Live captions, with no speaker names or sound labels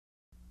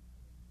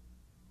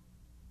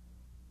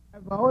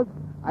I've always,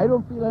 I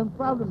don't feel any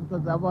problem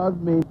because I've always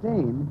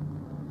maintained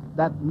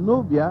that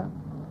Nubia,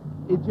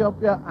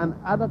 Ethiopia, and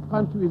other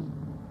countries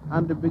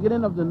on the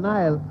beginning of the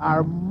Nile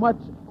are much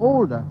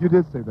older. You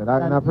did say that,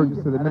 and I've heard you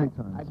Egypt. say that And many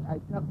times.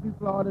 I tell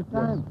people all the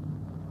time, Yes.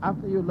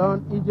 after you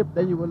learn Egypt,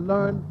 then you will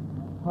learn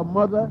her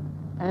mother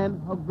and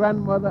her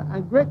grandmother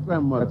and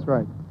great-grandmother. That's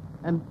right.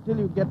 Until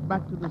you get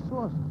back to the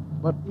source.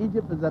 But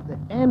Egypt is at the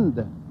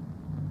end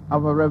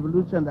of a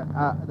revolution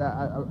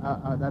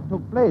that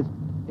took place,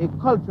 a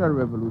cultural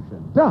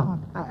revolution. Doc,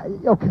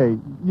 okay,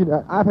 you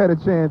know, I've had a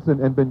chance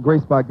and been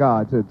graced by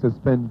God to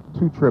spend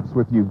 2 trips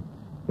with you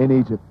in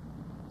Egypt.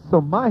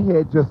 So my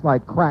head just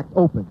like cracked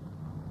open.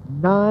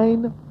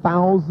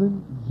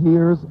 9,000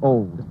 years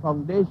old. The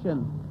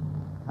foundation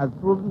has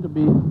proven to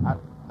be,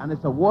 and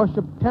it's a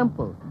worship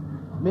temple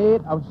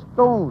made of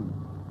stone.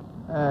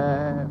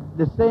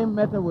 The same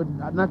metal with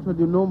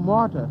naturally no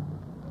mortar.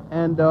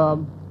 And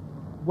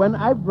when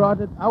I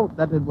brought it out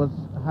that it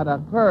had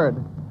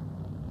occurred,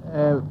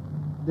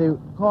 they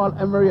called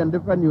Emory and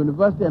different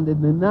universities and they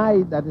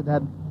denied that it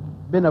had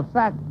been a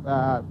fact.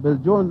 Bill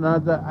Jones and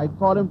others, I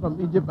called him from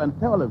Egypt and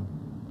told him.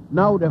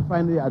 Now they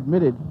finally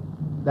admitted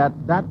that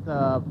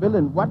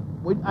building,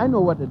 I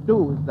know what they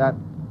do is that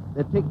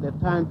they take their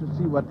time to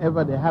see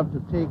whatever they have to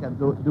take and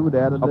do the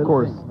other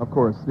little thing. Of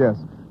course, yes.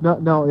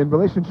 Now, in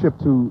relationship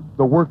to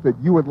the work that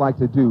you would like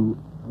to do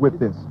with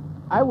this.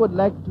 I would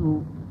like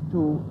to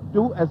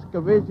do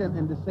excavation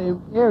in the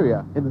same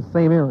area. In the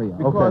same area,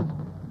 because okay.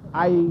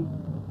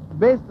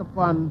 Based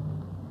upon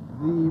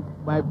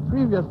my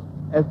previous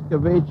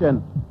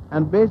excavation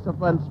and based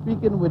upon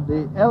speaking with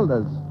the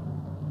elders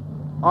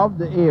of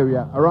the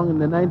area around in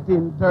the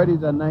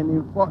 1930s and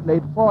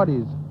late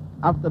 40s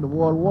after the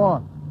World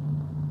War,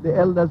 the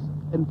elders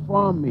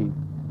informed me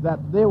that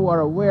they were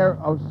aware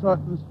of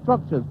certain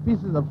structures,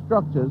 pieces of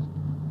structures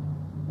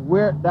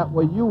that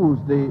were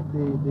used.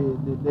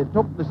 They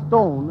took the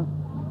stone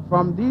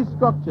from these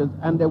structures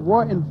and they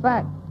were in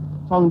fact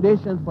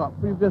foundations for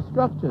previous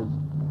structures.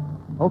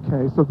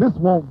 Okay, so this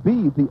won't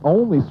be the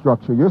only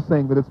structure. You're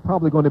saying that it's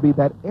probably going to be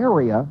that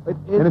area,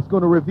 and it's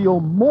going to reveal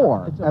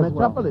more. It's a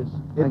metropolis.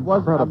 Well. It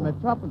was a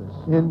metropolis.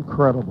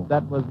 Incredible.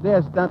 That was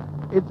there.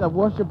 It's a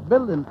worship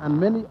building, and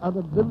many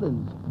other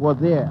buildings were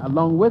there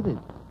along with it.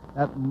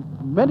 That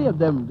many of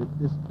them,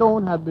 the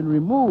stone had been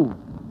removed.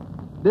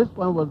 This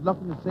one was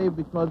lucky to say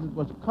because it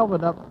was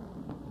covered up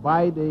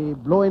by the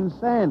blowing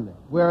sand,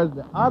 whereas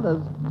the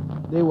others,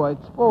 they were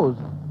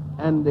exposed,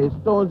 and the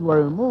stones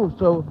were removed.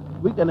 So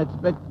we can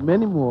expect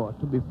many more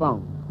to be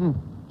found.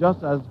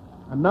 Just as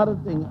another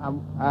thing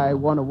I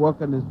want to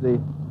work on is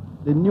the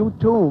new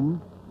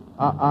tomb,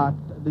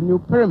 the new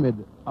pyramid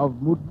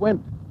of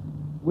Mutwent,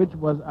 which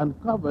was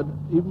uncovered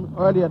even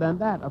earlier than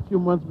that. A few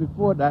months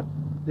before that,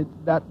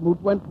 that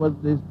Mutwent was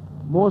the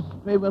most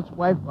famous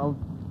wife of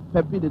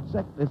Pepi II.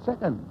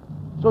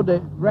 So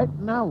right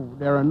now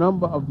there are a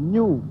number of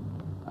new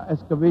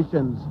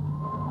excavations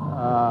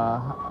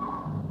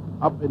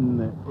up in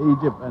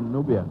Egypt and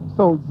Nubia.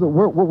 So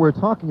what we're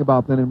talking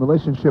about then in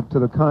relationship to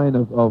the kind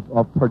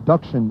of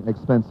production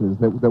expenses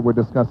that we're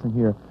discussing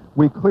here,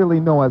 we clearly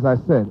know, as I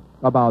said,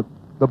 about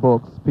the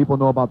books, people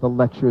know about the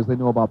lectures, they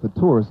know about the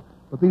tours,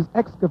 but these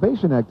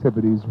excavation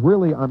activities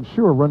really, I'm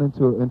sure, run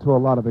into a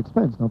lot of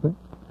expense, don't they?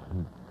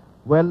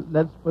 Well,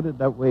 let's put it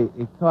that way.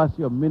 It costs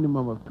you a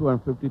minimum of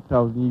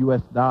 $250,000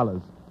 US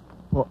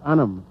per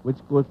annum, which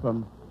goes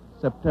from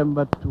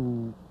September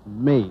to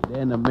May, the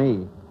end of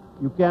May.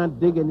 You can't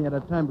dig any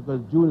other time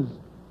because June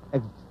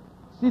is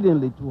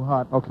exceedingly too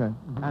hot. Okay.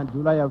 And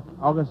July or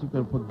August you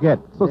can forget.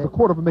 So it's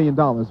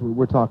 $250,000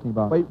 we're talking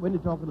about. But when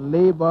you're talking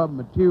labor,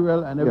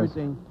 material, and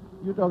everything,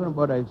 you're talking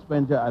about an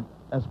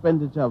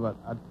expenditure of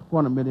a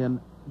 $250,000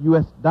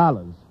 US.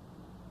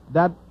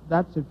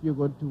 That's if you're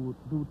going to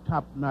do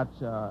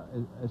top-notch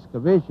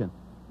excavation.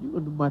 You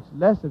can do much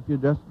less if you're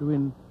just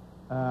doing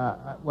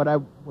what I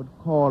would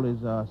call is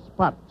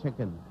spot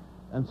checking.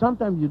 And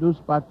sometimes you do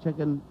spot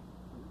checking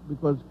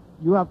because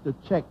you have to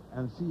check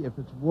and see if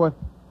it's worth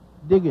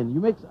digging. You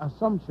make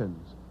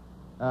assumptions.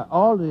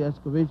 All the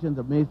excavations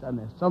are based on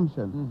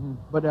assumptions,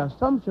 but the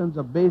assumptions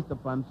are based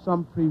upon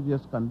some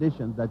previous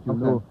conditions that you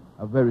know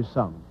are very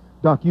sound.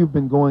 Doc, you've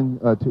been going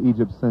to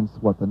Egypt since,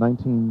 what, the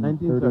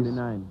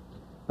 1939.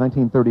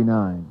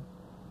 1939.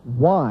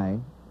 Why,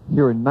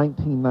 here in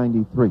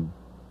 1993,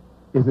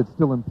 is it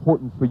still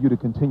important for you to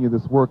continue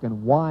this work,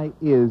 and why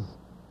is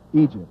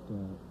Egypt,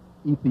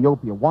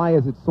 Ethiopia, why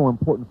is it so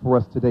important for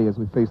us today as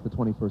we face the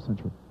 21st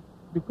century?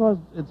 Because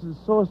it's the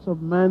source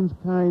of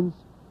mankind's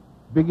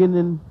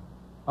beginning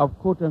of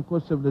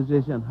quote-unquote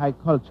civilization, high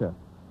culture.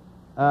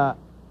 I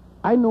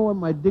know where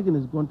my digging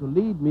is going to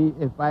lead me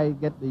if I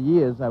get the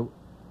years.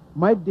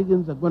 My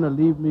diggings are going to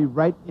lead me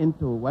right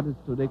into what is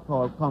today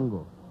called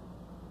Congo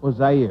or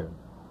Zaire.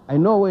 I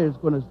know where it's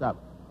going to stop.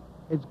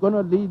 It's going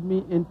to lead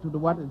me into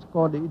what is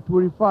called the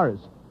Ituri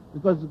forest,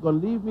 because it's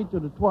going to lead me to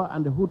the Twa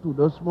and the Hutu,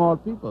 those small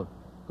people,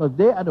 because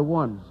they are the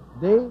ones.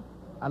 They,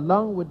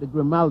 along with the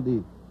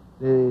Grimaldi,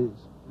 the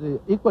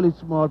equally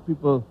small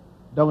people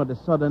down at the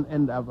southern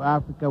end of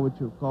Africa, which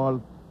we call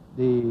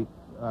the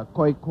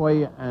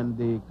Khoi and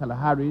the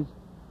Kalaharis,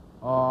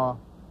 or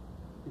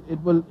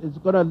it's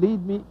going to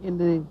lead me in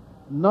the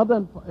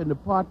in the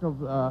part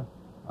of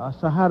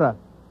Sahara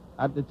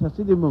at the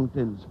Tassili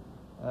Mountains,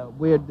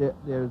 where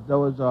there's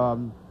those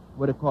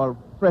what they call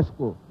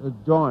fresco, those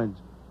joints,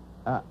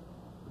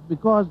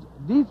 because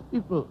these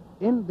people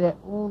in their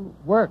own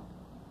work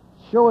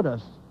showed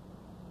us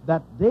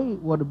that they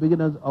were the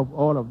beginners of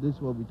all of this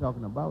what we're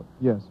talking about.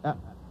 Yes.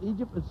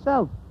 Egypt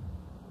itself,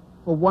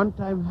 for one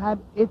time, had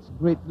its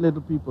great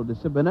little people, the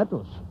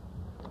Cibenetos.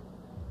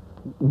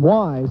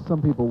 Why,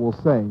 some people will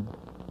say,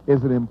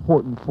 is it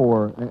important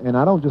for, and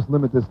I don't just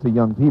limit this to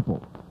young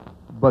people,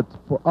 but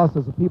for us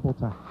as a people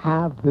to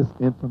have this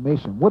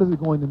information? What is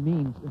it going to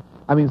mean?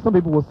 I mean, some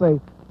people will say,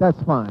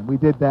 that's fine, we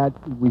did that,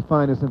 we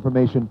find this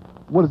information,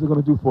 what is it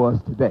going to do for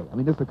us today? I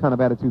mean, this is the kind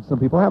of attitude some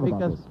people have about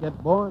this. Because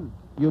get born,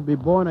 you'll be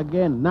born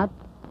again, not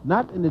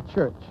in the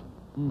church,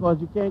 because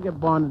you can't get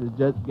born in the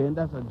church again,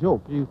 that's a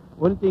joke. The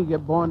only thing you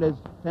get born is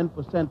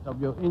 10%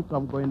 of your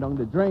income going down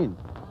the drain.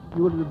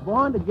 You will be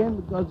born again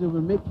because it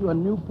will make you a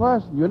new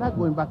person. You're not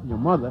going back to your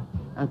mother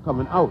and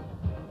coming out.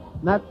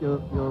 Not your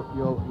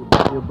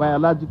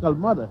biological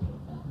mother,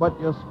 but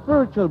your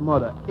spiritual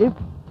mother.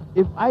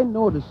 If I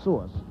know the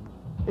source,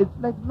 it's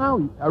like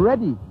now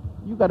already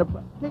you got to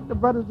take the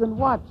Brothers in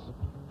Watch.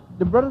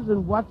 The Brothers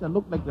in Watch that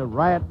look like the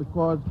riot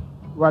because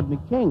Rodney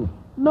King.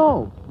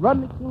 No,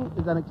 Rodney King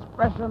is an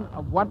expression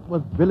of what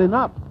was building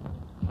up.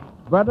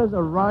 Brothers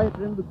are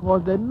rioting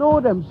because they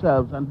know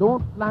themselves and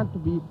don't plan to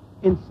be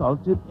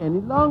insulted any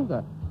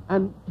longer,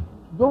 and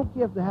don't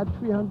care if they had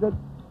 300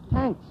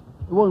 tanks.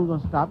 It wasn't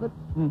going to stop it.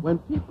 When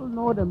people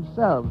know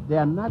themselves, they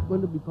are not going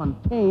to be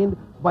contained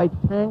by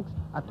tanks,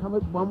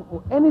 atomic bomb,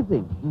 or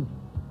anything.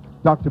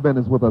 Dr. Ben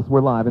is with us.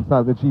 We're live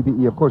inside the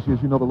GBE. Of course,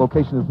 as you know, the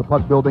location is the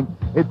Puck Building.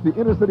 It's the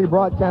Inner City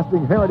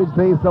Broadcasting Heritage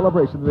Day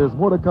celebration. There's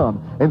more to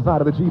come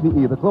inside of the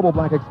GBE, the Global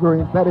Black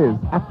Experience. That is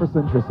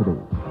Afrocentricity.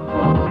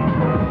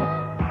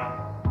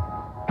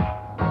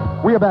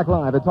 We are back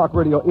live at Talk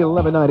Radio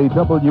 1190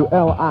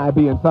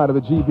 WLIB inside of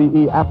the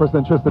GBE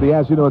Afrocentricity.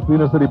 As you know, it's the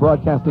Inner City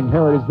Broadcasting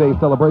Heritage Day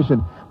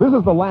celebration. This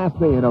is the last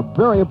day and a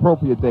very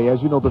appropriate day.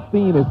 As you know, the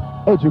theme is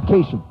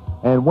education.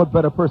 And what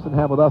better person to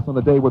have with us on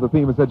the day where the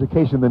theme is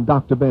education than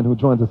Dr. Ben, who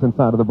joins us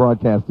inside of the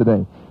broadcast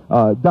today.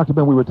 Dr.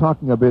 Ben, we were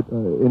talking a bit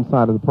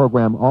inside of the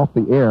program off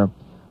the air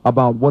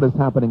about what is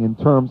happening in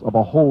terms of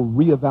a whole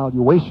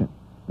reevaluation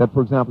that,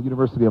 for example,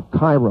 University of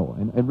Cairo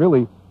and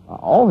really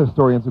all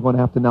historians are going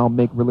to have to now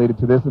make related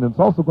to this, and it's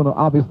also going to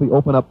obviously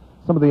open up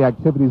some of the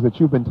activities that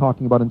you've been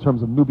talking about in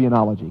terms of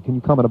Nubianology. Can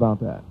you comment about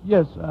that?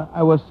 Yes,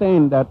 I was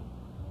saying that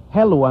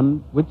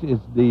Helwan, which is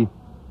the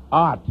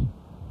art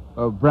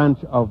branch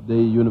of the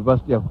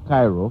University of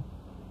Cairo,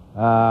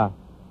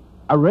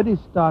 already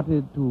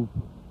started to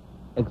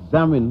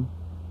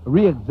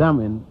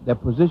re-examine their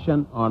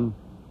position on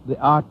the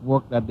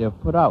artwork that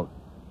they've put out.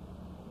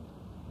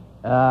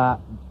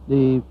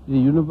 The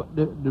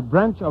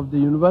branch of the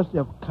University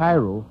of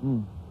Cairo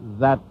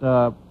that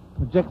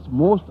projects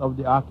most of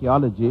the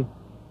archaeology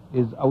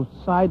is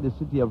outside the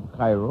city of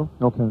Cairo.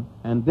 Okay.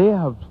 And they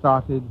have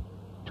started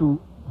to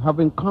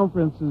having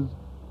conferences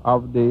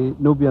of the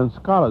Nubian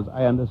scholars.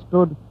 I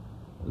understood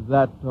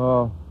that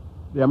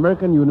the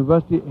American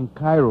University in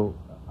Cairo,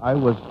 I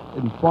was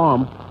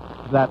informed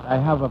that I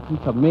have a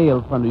piece of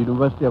mail from the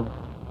University of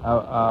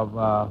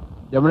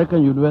the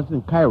American University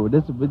in Cairo.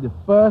 This will be the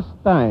first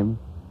time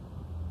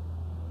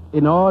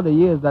in all the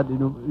years that the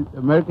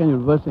American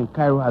University in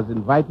Cairo has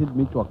invited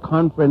me to a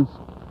conference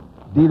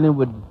dealing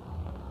with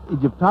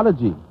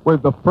Egyptology.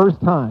 Was the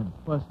first time?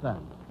 First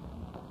time.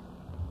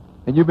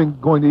 And you've been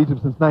going to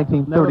Egypt since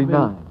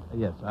 1939?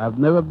 Yes, I've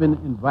never been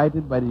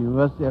invited by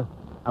the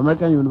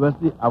American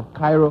University of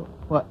Cairo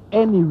for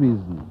any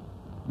reason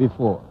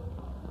before.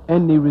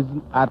 Any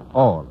reason at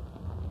all.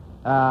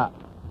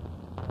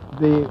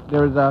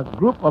 There is a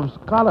group of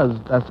scholars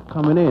that's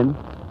coming in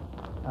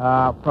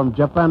from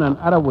Japan and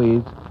other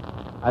ways,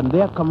 and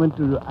they're coming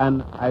to,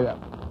 and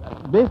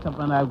based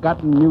upon I've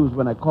gotten news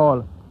when I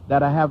call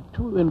that I have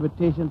 2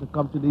 invitations to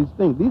come to these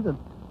things. These are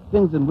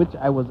things in which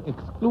I was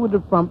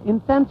excluded from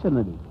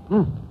intentionally.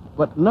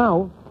 But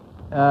now,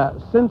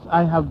 since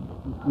I have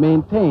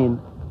maintained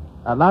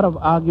a lot of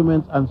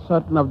arguments on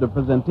certain of the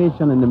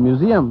presentation in the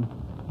museum,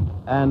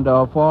 and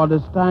for all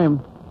this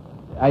time,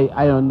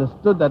 I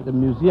understood that the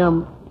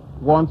museum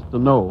wants to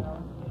know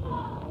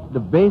the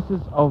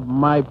basis of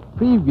my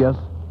previous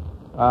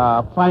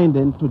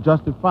finding to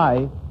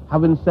justify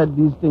having said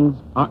these things,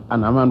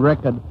 and I'm on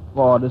record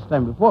for all this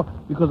time before,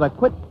 because I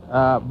quit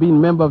being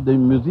member of the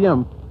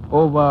museum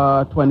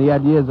over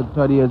 20-odd years or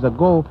 30 years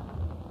ago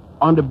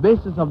on the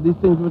basis of these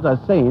things which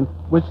I'm saying,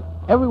 which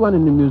everyone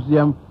in the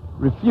museum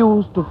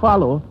refused to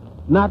follow.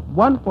 Not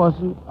one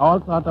person all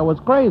thought I was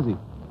crazy.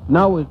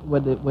 Now,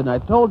 when I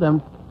told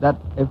them that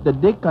if they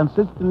dig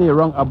consistently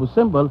around Abu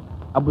Simbel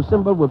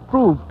would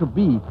prove to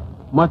be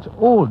much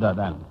older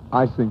than.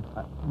 I see.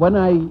 When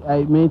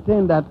I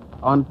maintained that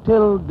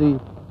until the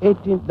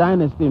 18th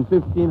dynasty in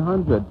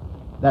 1500,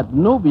 that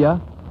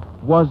Nubia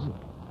was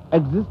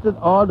existed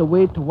all the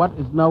way to what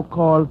is now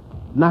called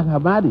Nag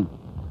Hammadi,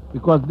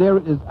 because there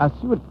is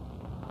Assyrian.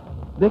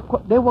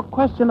 They were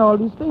questioning all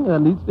these things,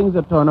 and these things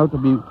have turned out to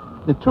be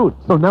the truth.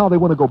 So now they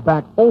want to go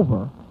back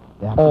over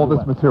all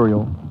this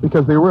material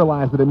because they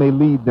realize that it may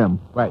lead them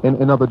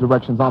in other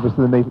directions,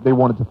 obviously, than they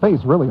wanted to face,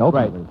 really,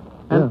 ultimately.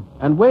 Right.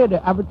 And where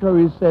the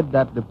arbitraries said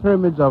that the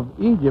pyramids of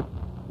Egypt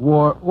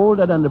were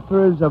older than the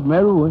pyramids of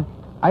Meru,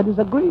 I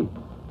disagree.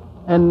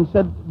 And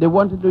said they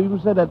wanted to even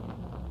say that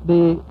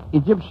the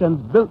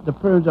Egyptians built the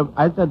pyramids of...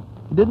 I said,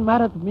 it didn't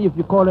matter to me if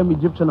you call them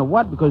Egyptian or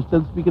what, because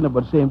still speaking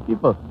about the same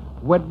people.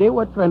 What they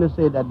were trying to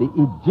say that the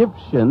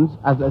Egyptians,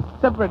 as a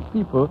separate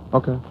people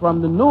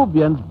from the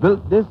Nubians,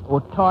 built this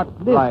or taught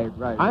this.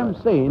 I'm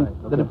saying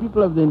that the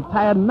people of the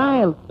entire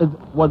Nile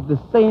was the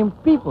same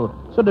people.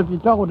 So that if you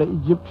talk about the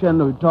Egyptian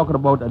or you're talking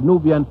about a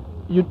Nubian,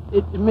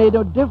 it made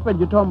no difference.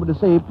 You're talking about the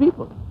same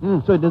people.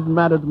 So it doesn't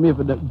matter to me if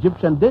the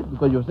Egyptian did,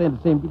 because you're saying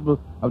the same people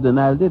of the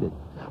Nile did it.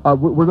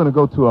 We're going to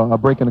go to a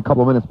break in a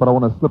couple of minutes, but I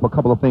want to slip a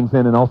couple of things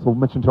in and also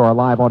mention to our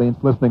live audience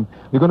listening,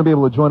 you're going to be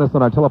able to join us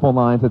on our telephone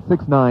lines at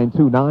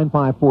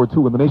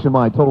 692-9542 and the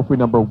nationwide toll-free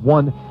number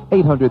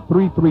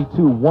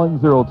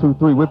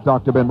 1-800-332-1023 with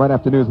Dr. Ben right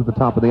after news at the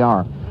top of the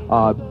hour.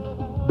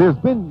 There's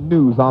been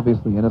news,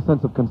 obviously, and a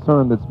sense of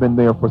concern that's been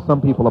there for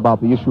some people about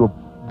the issue of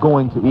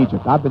going to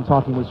Egypt. I've been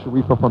talking with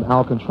Sharifa from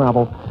Alcan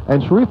Travel,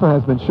 and Sharifa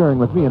has been sharing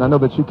with me, and I know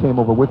that she came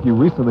over with you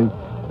recently,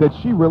 that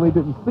she really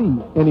didn't see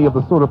any of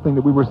the sort of thing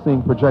that we were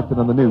seeing projected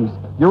on the news.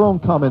 Your own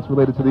comments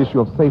related to the issue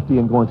of safety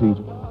and going to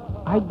Egypt.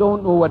 I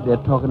don't know what they're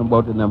talking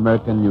about in the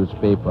American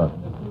newspaper.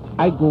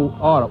 I go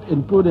all up,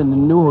 including the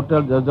new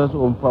hotel that's just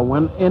opened from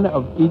one end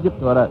of Egypt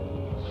to the other.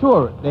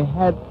 Sure, they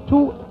had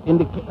two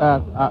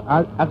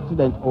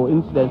accidents or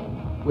incidents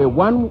where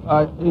one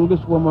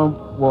English woman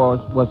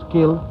was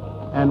killed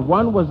and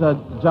one was a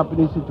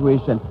Japanese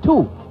situation.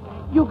 Two,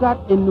 you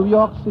got in New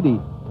York City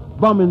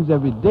bombings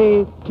every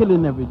day,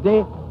 killing every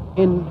day.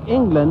 In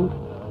England,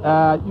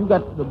 you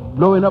got the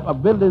blowing up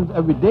of buildings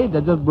every day. They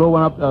just blew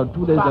one up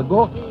 2 days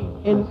ago.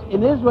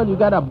 In Israel, you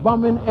got a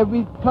bombing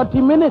every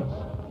 30 minutes.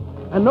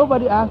 And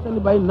nobody asked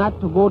anybody not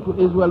to go to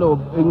Israel or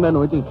England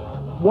or anything.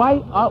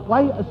 Why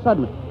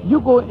suddenly?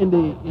 You go in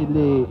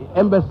the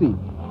embassy,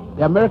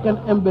 the American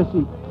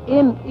embassy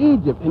in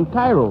Egypt, in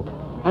Cairo,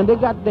 and they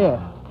got there.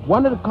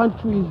 One of the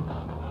countries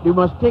you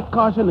must take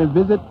caution and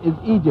visit is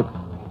Egypt.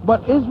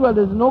 But Israel,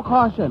 there's no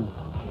caution.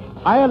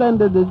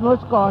 Ireland, there's no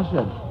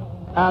caution.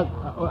 I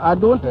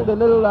don't see the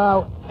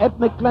little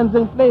ethnic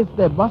cleansing place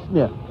there,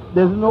 Bosnia.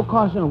 There's no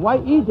caution. Why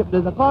Egypt?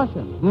 There's a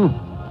caution.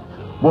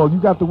 Well,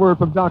 you got the word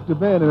from Dr.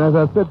 Ben, and as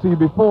I said to you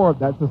before,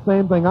 that's the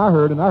same thing I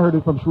heard, and I heard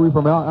it from Sharifa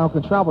from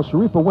Alcan Travel.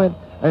 Sharifa went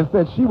and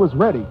said she was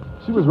ready.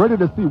 She was ready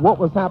to see what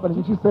was happening,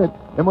 and she said,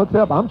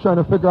 Imhotep, I'm trying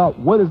to figure out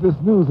what is this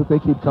news that they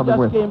keep coming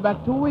with. She just came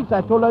back 2 weeks.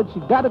 I told her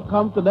she got to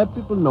come to let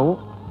people know,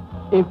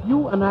 if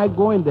you and I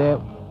go in there,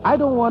 I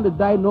don't want to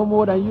die no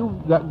more than you,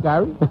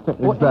 Gary,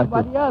 or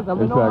anybody else. I'm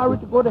in no hurry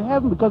to go to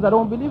heaven because I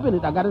don't believe in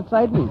it. I got it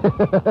inside me.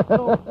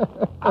 So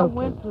I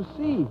went to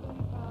see,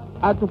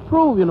 to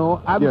prove,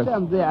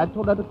 I'm there. I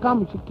told her to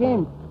come. She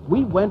came.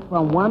 We went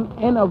from one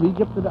end of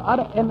Egypt to the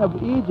other end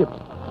of Egypt.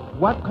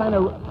 What kind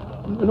of,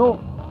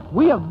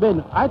 we have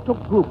been, I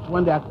took groups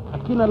when the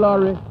Akina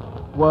Lorry,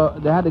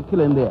 they had a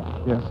killing there.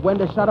 Yes. When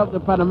they shot up the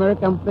Pan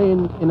American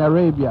plane in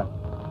Arabia.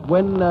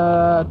 When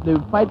the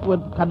fight with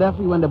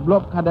Gaddafi, when they blew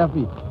up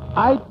Gaddafi,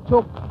 I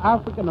took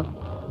African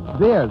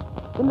there.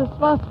 In the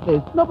first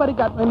place, nobody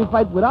got any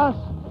fight with us.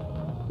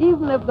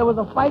 Even if there was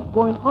a fight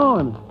going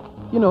on,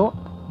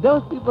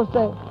 those people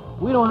say,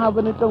 we don't have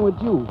anything with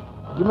you.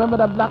 You remember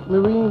that black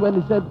Marine when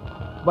he said,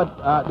 but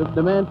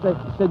the man said,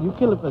 you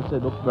kill him. I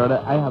said, look, brother,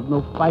 I have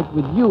no fight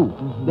with you.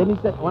 Then he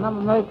said, well, I'm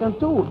American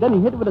too. Then he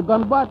hit with a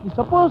gun butt. He's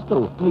supposed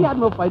to. He had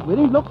no fight with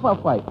him. He looked for a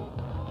fight.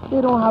 They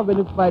don't have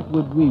any fight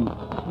with we.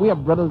 We are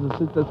brothers and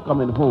sisters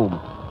coming home.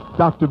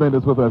 Dr. Ben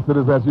is with us. It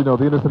is, as you know,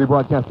 the Inner City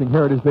Broadcasting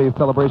Heritage Day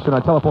celebration.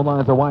 Our telephone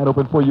lines are wide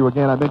open for you.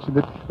 Again, I mentioned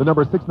it. The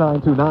number is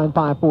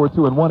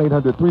 692-9542 and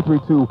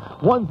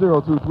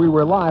 1-800-332-1023.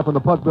 We're live from the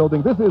Puck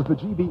Building. This is the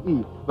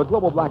GBE, the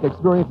Global Black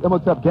Experience.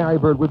 Imhotep Gary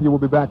Byrd with you. We'll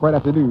be back right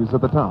after news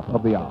at the top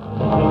of the hour.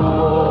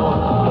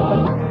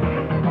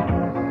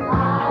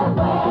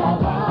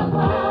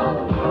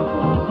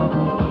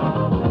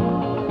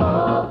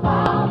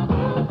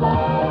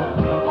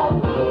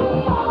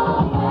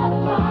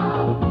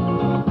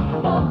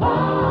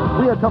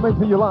 Coming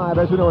to you live,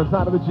 as you know,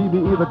 inside of the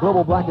GBE, the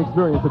Global Black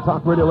Experience, at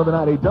Talk Radio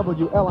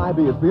 1190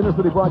 WLIB. It's the Inner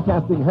City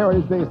Broadcasting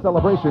Heritage Day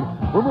celebration.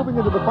 We're moving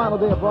into the final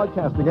day of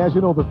broadcasting. As you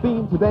know, the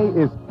theme today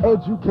is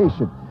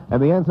education, and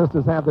the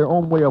ancestors have their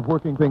own way of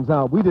working things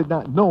out. We did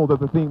not know that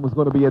the theme was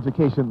going to be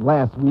education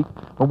last week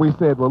when we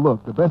said, well,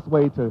 look, the best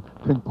way to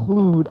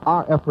conclude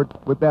our effort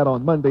with that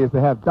on Monday is to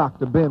have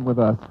Dr. Ben with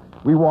us.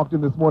 We walked in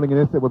this morning and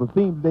they said, well, the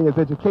theme today is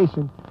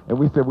education. And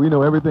we said, we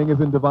know everything is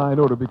in divine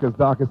order because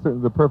Doc is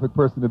certainly the perfect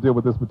person to deal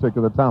with this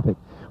particular topic.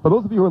 For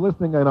those of you who are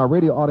listening in our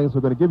radio audience,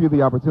 we're going to give you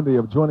the opportunity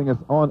of joining us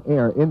on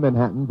air in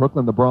Manhattan,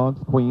 Brooklyn, the Bronx,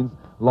 Queens,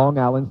 Long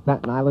Island,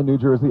 Staten Island, New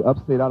Jersey,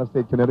 upstate,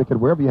 out-of-state, Connecticut,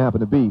 wherever you happen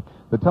to be.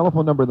 The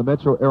telephone number in the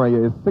metro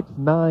area is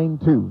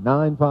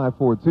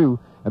 692-9542,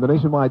 and the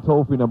nationwide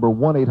toll-free number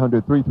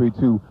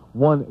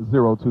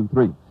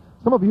 1-800-332-1023.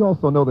 Some of you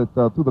also know that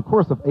through the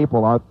course of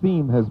April, our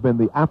theme has been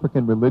the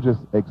African religious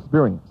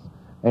experience.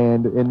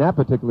 And in that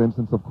particular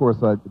instance, of course,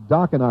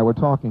 Doc and I were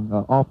talking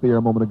off the air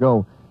a moment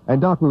ago.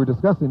 And Doc, we were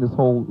discussing this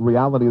whole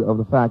reality of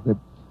the fact that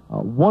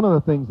one of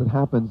the things that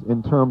happens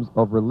in terms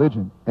of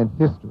religion and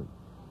history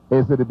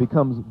is that it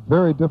becomes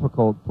very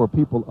difficult for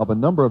people of a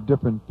number of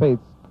different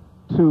faiths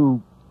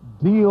to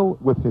deal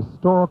with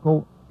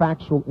historical,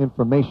 factual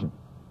information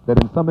that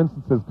in some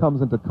instances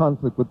comes into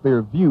conflict with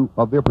their view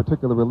of their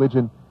particular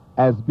religion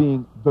as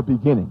being the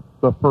beginning,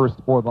 the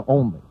first, or the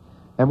only.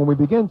 And when we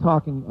begin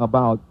talking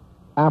about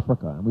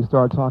Africa, and we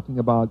start talking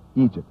about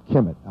Egypt,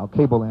 Kemet,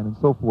 Al-Kabalan, and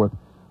so forth,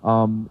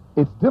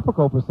 it's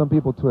difficult for some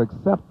people to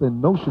accept the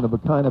notion of a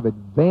kind of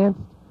advanced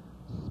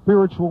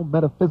spiritual,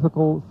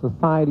 metaphysical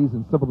societies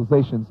and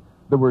civilizations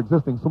that were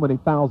existing so many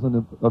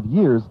thousands of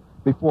years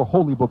before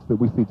holy books that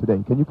we see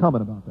today. Can you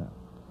comment about that?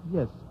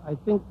 Yes, I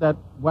think that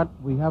what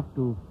we have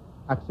to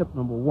accept,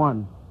 number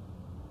one,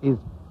 is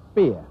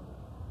fear.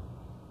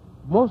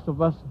 Most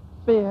of us,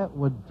 fear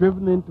was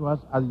driven into us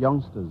as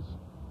youngsters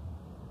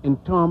in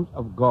terms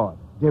of God.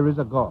 There is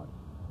a God.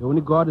 The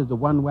only God is the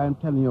one I'm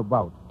telling you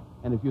about.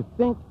 And if you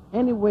think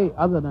any way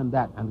other than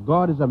that, and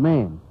God is a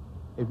man,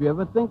 if you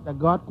ever think that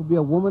God could be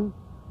a woman,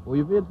 or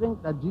if you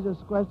think that Jesus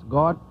Christ,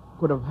 God,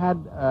 could have had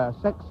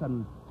sex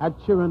and had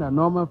children, a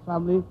normal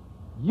family,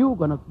 you're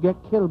going to get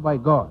killed by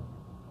God.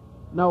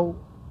 Now,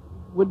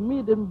 with me,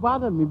 it didn't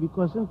bother me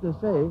because since they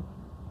say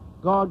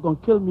God going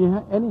to kill me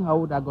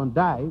anyhow, I'm going to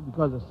die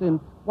because of sin,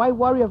 why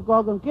worry if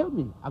God going to kill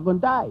me? I'm going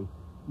to die.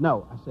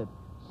 No, I said,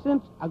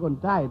 since I'm going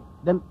to die,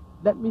 then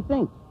let me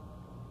think.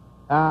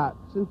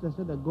 Since I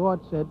said that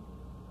God said,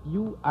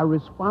 you are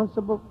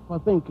responsible for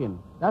thinking.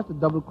 That's the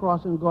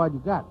double-crossing God you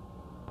got.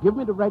 Give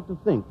me the right to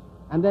think.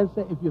 And then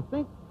say, if you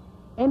think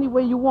any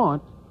way you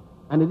want,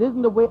 and it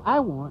isn't the way I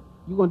want,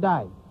 you're going to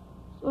die.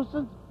 So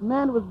since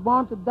man was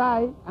born to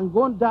die and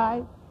going to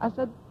die, I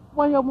said,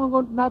 why am I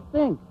going to not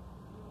think?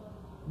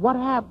 What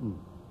happened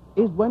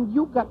is when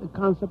you got the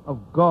concept of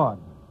God,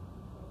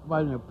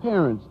 by your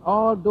parents,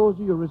 all those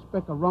who you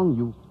respect around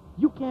you,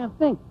 you can't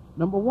think.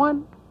 Number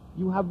one,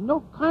 you have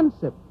no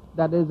concept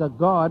that there's a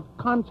God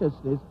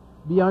consciousness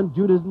beyond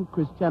Judaism,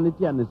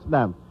 Christianity, and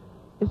Islam.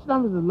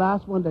 Islam is the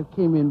last one that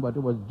came in, but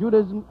it was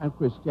Judaism and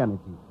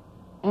Christianity.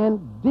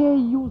 And there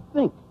you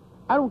think.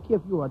 I don't care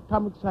if you're an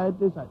atomic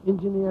scientist, an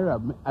engineer,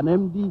 an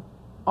MD,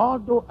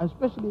 although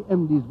especially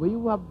MDs, where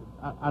you have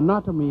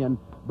anatomy and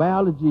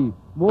biology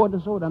more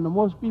so than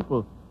most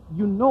people,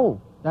 you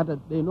know that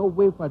there's no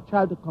way for a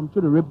child to come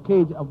to the rib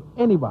cage of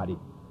anybody,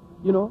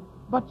 you know.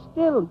 But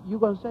still, you're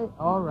going to say,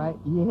 all right,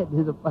 yeah,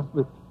 there's a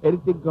possibility.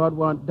 Anything God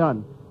wants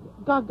done.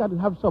 God got to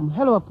have some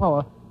hell of a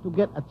power to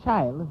get a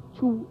child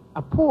to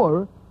a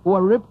poor or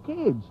a rib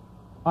cage.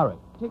 All right,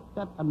 take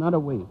that another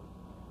way.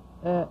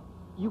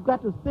 You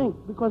got to think,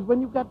 because when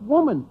you got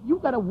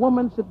a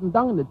woman sitting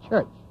down in the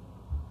church,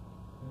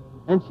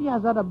 and she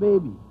has had a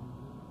baby,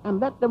 and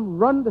let them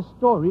run the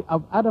story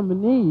of Adam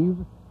and Eve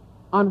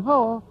on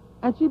her,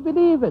 and she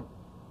believed it.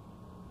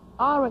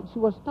 All right, she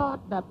was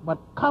taught that, but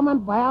common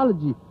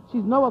biology,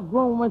 she's now a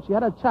grown woman, she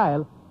had a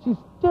child, she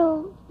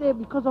still stayed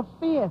because of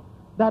fear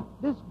that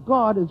this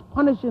God is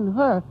punishing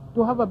her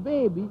to have a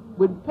baby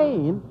with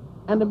pain,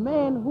 and the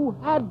man who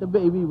had the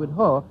baby with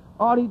her,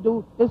 all he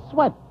do is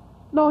sweat.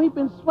 No, he'd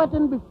been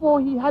sweating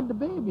before he had the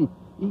baby.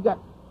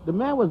 The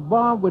man was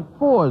born with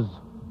pores.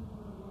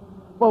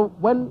 But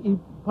when he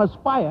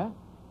perspire,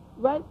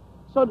 right?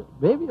 So the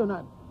baby or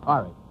not,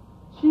 all right.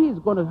 She is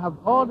going to have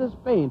all this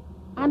pain.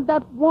 And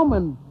that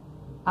woman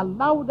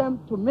allowed them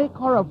to make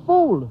her a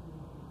fool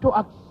to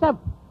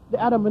accept the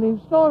Adam and Eve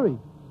story.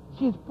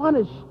 She's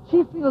punished.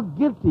 She feels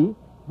guilty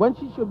when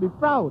she should be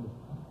proud.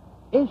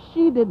 If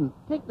she didn't,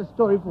 take the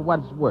story for what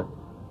it's worth.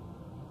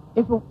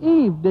 If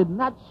Eve did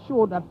not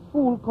show that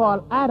fool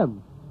called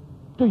Adam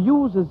to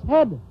use his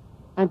head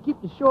and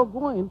keep the show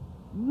going,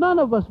 none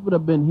of us would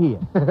have been here.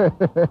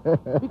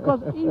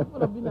 Because Eve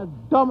would have been as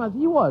dumb as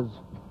he was.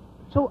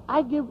 So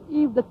I give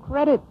Eve the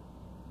credit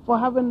for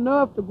having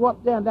nerve to go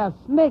up there and that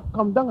snake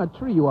come down a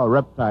tree, or a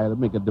reptile, it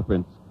make a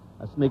difference.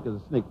 A snake is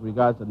a snake,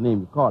 regardless of the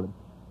name you call him.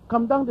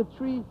 Come down the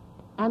tree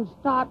and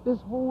start this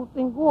whole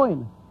thing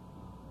going.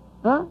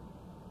 Huh?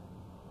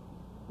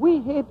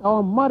 We hate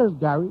our mothers,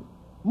 Gary.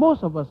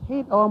 Most of us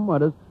hate our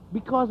mothers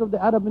because of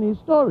the Adam and Eve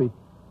story.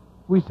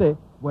 We say,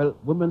 well,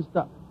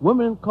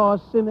 women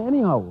cause sin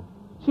anyhow.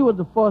 She was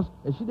the first,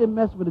 if she didn't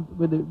mess with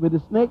the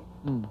snake,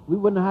 we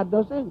wouldn't have had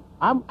those things.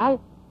 I'm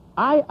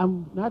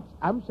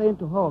saying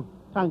to her,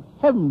 thank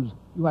heavens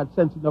you had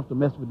sense enough to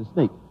mess with the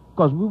snake,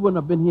 because we wouldn't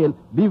have been here,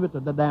 leave it to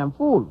the damn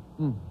fool.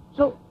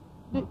 So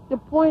the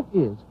point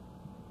is,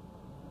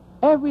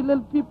 Every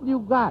little people you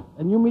got,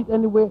 and you meet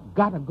anywhere,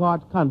 got a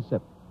God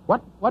concept.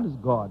 What is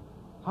God?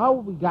 How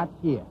we got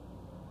here?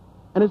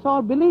 And it's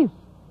all belief.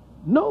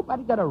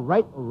 Nobody got a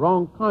right or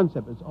wrong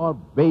concept. It's all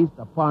based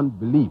upon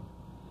belief.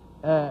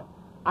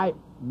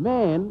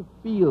 Man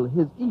feel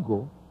his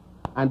ego,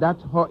 and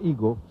that's her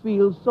ego,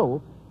 feels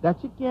so that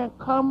she can't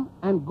come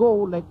and go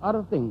like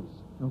other things.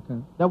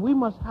 Okay. That we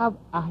must have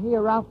a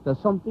hereafter,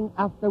 something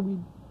after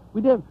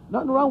we did.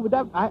 Nothing wrong with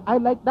that. I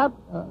like that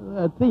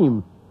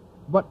theme.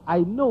 But I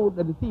know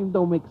that the theme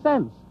don't make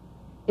sense.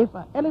 If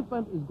an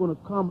elephant is going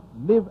to come,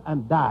 live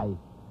and die,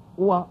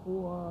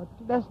 or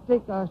let's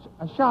take a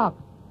shark,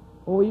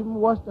 or even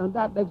worse than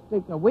that, let's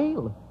take a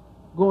whale,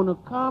 going to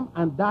come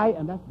and die,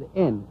 and that's the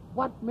end.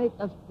 What makes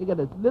us figure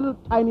this little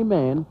tiny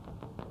man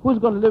who's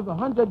going to live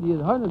 100 years,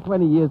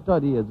 120 years,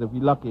 30 years, if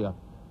we're luckier,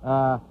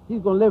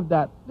 he's going to live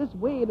that. This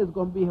whale is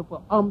going to be here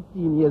for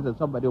umpteen years, and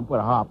somebody will put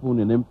a harpoon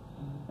in him.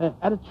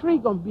 And a tree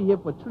going to be here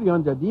for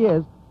 300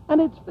 years,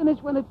 and it's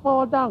finished when it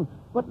falls down.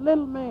 But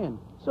little man,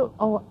 so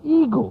our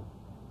ego,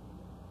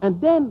 and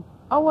then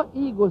our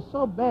ego is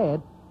so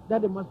bad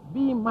that it must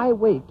be my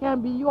way. It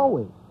can't be your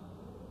way.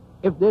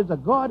 If there's a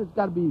God, it's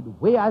got to be the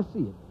way I see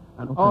it,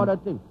 and all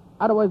that thing.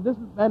 Otherwise, this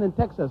man in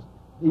Texas,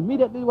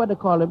 immediately what they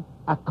call him,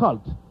 a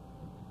cult.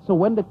 So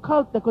when the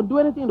cult, they can do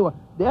anything.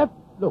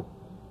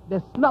 They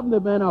snub the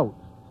man out,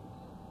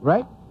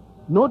 right?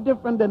 No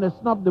different than they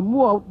snub the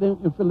Moor out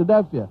in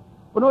Philadelphia.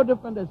 But no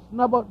different than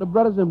snub out the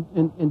brothers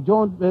in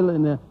Jonesville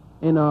in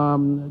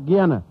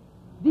Guyana.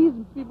 These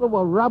people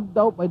were robbed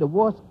out by the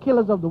worst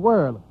killers of the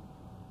world.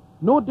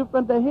 No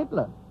different than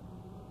Hitler.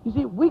 You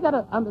see, we got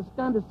to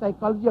understand the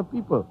psychology of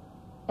people.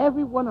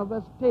 Every one of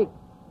us take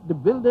the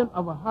building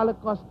of a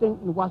Holocaust thing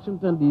in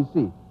Washington,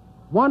 D.C.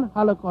 One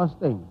Holocaust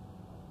thing.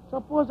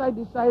 Suppose I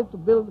decide to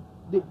build,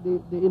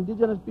 the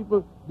indigenous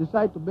people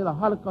decide to build a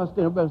Holocaust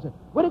thing. Everybody say,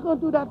 what are they going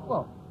to do that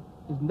for?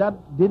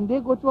 Didn't they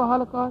go through a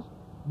Holocaust?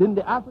 Didn't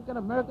the African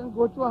Americans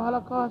go through a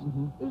Holocaust?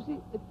 Mm-hmm. You see,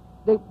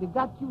 they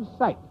got you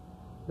psyched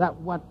that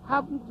what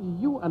happened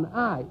to you and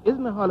I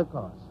isn't a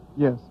Holocaust.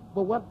 Yes.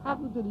 But what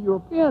happened to the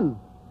European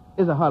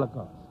is a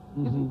Holocaust.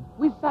 Mm-hmm. You see,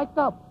 we psyched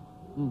up.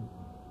 Mm.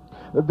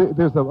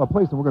 There's a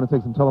place, and we're going to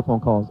take some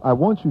telephone calls. I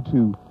want you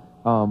to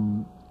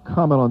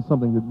comment on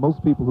something that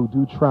most people who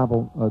do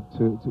travel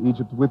to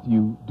Egypt with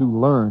you do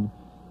learn,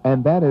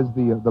 and that is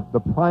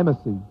the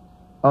primacy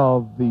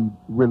of the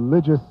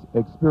religious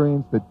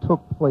experience that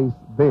took place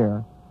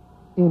there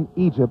in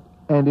Egypt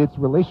and its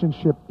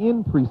relationship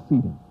in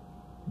preceding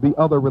the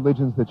other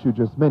religions that you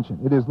just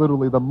mentioned. It is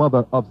literally the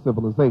mother of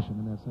civilization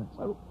in that sense.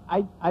 Well,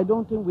 I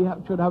don't think we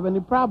should have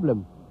any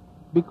problem,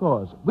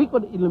 because we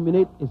could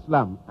eliminate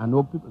Islam. I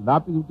know a lot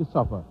of people could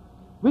suffer.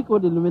 We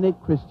could eliminate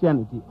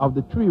Christianity of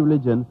the three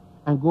religions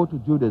and go to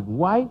Judaism.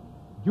 Why?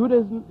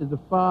 Judaism is the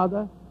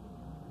father,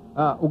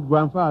 or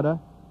grandfather,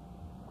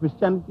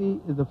 Christianity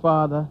is the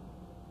father,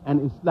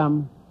 and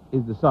Islam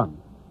is the son,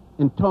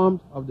 in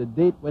terms of the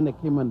date when they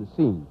came on the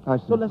scene.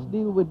 So let's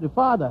deal with the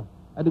father.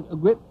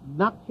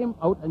 Knock him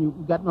out, and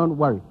you got no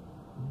worry.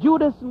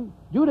 Judaism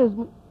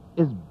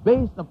is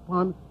based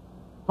upon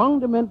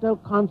fundamental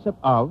concept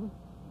of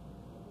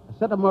a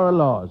set of moral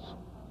laws.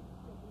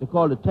 They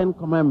call the 10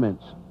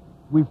 Commandments.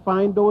 We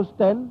find those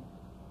 10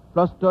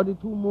 plus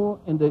 32 more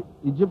in the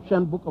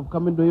Egyptian book of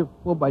Commentary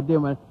 4 by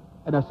Damon,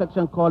 and a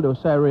section called the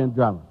Osirian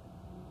Drama.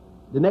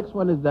 The next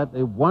one is that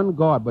the one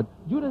God, but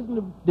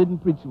Judaism didn't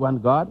preach one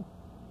God.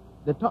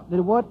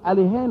 The word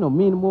Elohim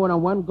means more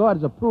than one God.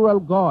 It's a plural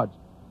God.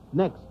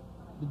 Next,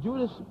 the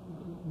Jewish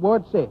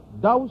word say,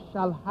 thou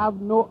shalt have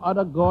no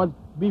other gods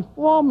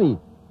before me,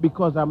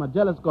 because I'm a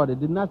jealous God. It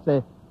did not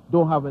say,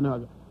 don't have any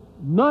other.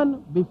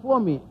 None before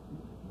me.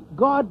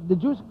 God, the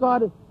Jewish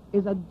God,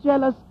 is a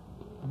jealous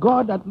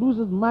God that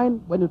loses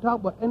mind when you talk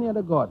about any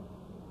other God.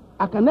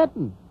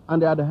 Akhenaten, on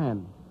the other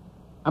hand,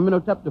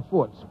 Imhotep the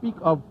Fourth, speak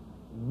of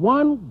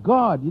one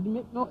God. You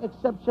make no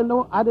exception,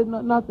 no added,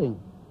 nothing.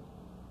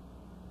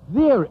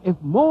 There, if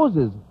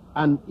Moses,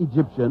 an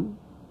Egyptian,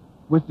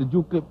 which the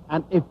Jew clip,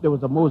 and if there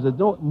was a Moses,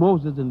 no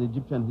Moses in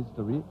Egyptian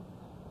history,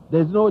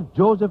 there's no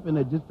Joseph in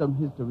Egyptian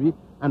history,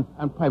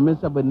 and Prime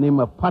Minister by the name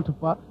of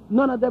Potiphar,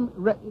 none of them,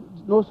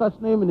 no such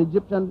name in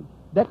Egyptian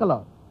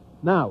Decalogue.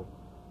 Now,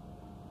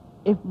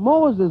 if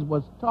Moses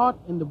was taught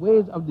in the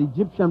ways of the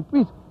Egyptian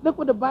priests, look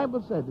what the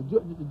Bible said,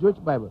 the Jewish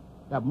Bible,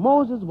 that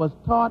Moses was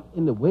taught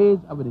in the ways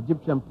of an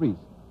Egyptian priest.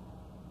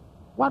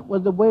 What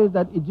was the ways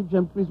that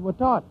Egyptian priests were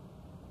taught?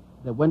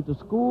 They went to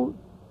school,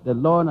 they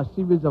learned a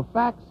series of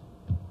facts,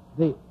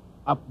 they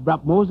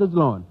brought Moses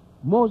learned.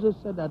 Moses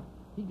said that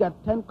he got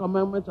 10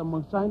 commandments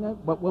among Sinai,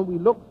 but when we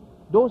look,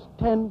 those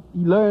 10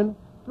 he learned,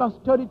 plus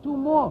 32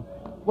 more,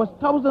 was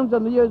thousands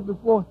of years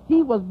before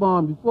he was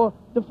born, before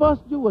the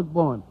first Jew was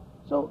born.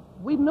 So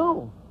we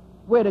know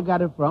where they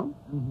got it from.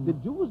 Mm-hmm. The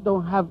Jews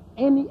don't have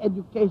any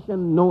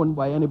education known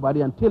by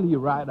anybody until he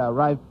arrived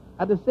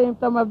at the same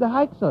time of the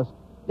Hyksos.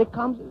 They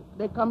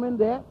come in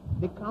there,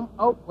 they come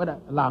out with a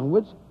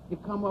language, they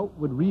come out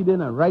with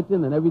reading and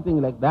writing and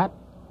everything like that,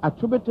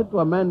 attributed to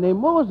a man named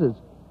Moses.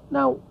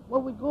 Now,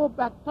 when we go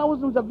back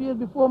thousands of years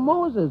before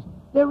Moses,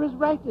 There is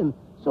writing.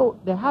 So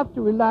they have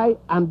to rely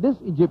on this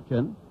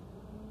Egyptian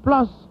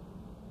plus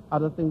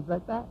other things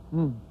like that.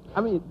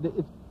 I mean,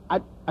 I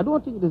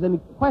don't think there's any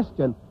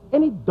question.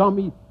 Any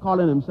dummy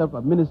calling himself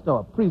a minister or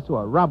a priest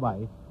or a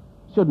rabbi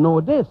should know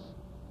this.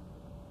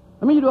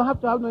 I mean, you don't have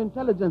to have no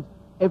intelligence.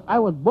 If I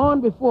was born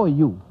before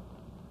you,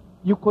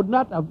 you could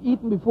not have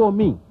eaten before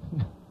me.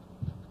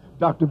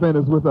 Dr. Ben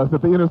is with us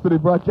at the Inner City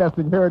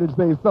Broadcasting Heritage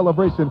Day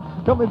celebration,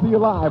 coming to you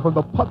live from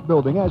the Puck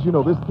Building. As you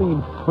know, this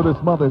theme for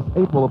this month is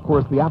April, of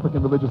course, the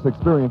African religious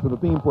experience. And the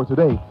theme for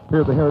today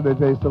here at the Heritage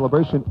Day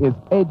celebration is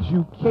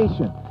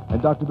education. And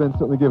Dr. Ben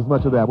certainly gives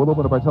much of that. We'll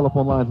open up our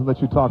telephone lines and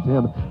let you talk to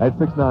him at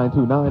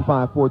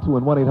 692-9542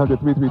 and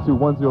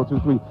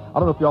 1-800-332-1023. I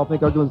don't know if y'all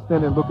think I'm going to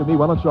stand there and look at me.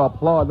 Why don't y'all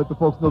applaud, let the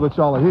folks know that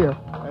y'all are here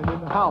and in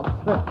the house.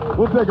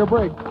 We'll take a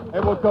break,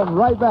 and we'll come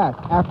right back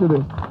after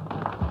this.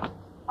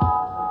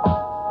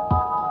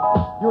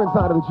 You're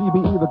inside of the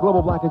GBE, the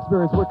Global Black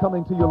Experience. We're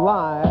coming to you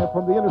live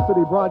from the Inner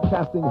City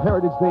Broadcasting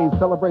Heritage Day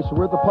celebration.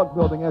 We're at the Puck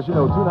Building, as you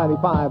know,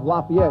 295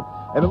 Lafayette.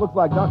 And it looks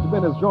like Dr.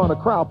 Ben has drawn a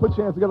crowd. Put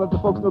your hands together, let the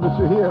folks know that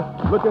you're here,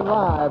 looking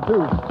live,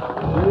 too.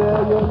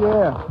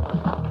 Yeah.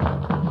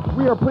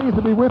 We are pleased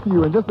to be with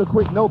you. And just a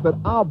quick note that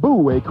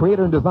Abu, a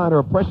creator and designer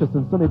of precious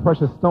and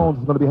semi-precious stones,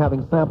 is going to be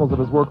having samples of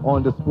his work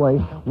on display.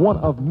 One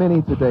of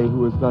many today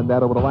who has done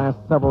that over the last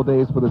several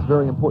days for this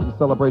very important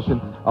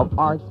celebration of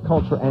arts,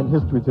 culture, and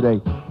history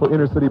today for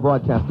Inner City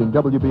Broadcasting,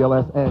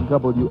 WBLS and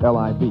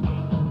WLIV.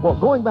 Well,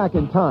 going back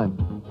in time,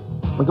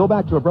 we go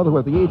back to a brother who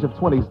at the age of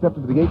 20 stepped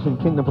into the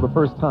ancient kingdom for the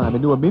first time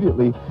and knew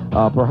immediately,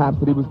 perhaps,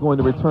 that he was going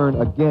to return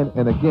again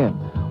and again.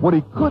 What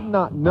he could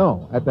not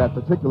know at that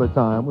particular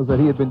time was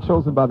that he had been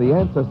chosen by the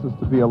ancestors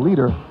to be a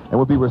leader and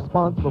would be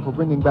responsible for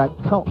bringing back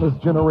countless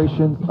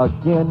generations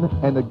again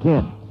and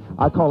again.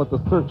 I call it the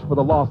search for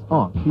the lost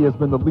aunt. He has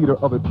been the leader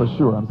of it for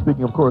sure. I'm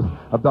speaking, of course,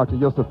 of Dr.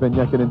 Yosef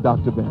ben-Jochannan and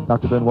Dr. Ben.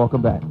 Dr. Ben,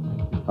 welcome back.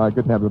 All right,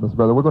 good to have you with us,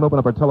 brother. We're going to open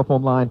up our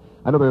telephone line.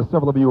 I know there are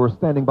several of you who are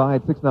standing by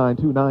at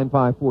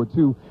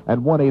 692-9542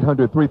 and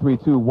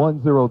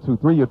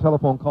 1-800-332-1023. Your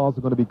telephone calls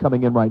are going to be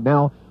coming in right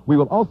now. We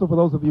will also, for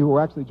those of you who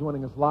are actually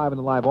joining us live in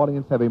the live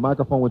audience, have a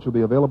microphone which will be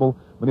available.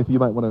 And if you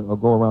might want to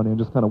go around here and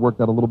just kind of work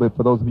that a little bit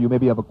for those of you who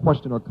maybe have a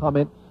question or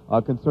comment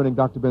concerning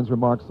Dr. Ben's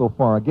remarks so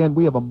far. Again,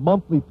 we have a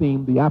monthly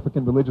theme, the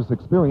African religious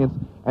experience.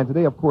 And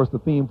today, of course, the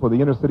theme for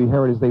the Inner City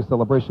Heritage Day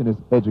celebration is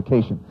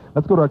education.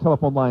 Let's go to our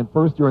telephone line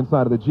first. You're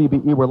inside of the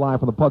GBE. We're live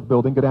from the Puck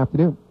Building. Good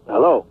afternoon.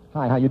 Hello.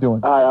 Hi, how you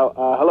doing? Hi,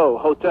 hello,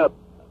 Hotep.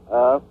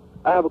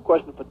 I have a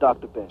question for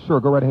Dr. Ben.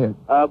 Sure, go right ahead.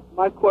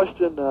 My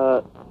question,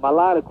 my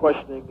line of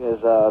questioning is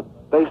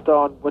based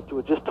on what you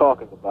were just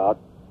talking about.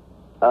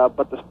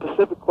 But the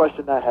specific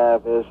question I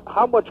have is,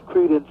 how much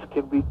credence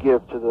can we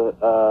give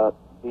to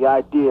the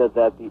idea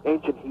that the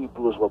ancient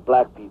Hebrews were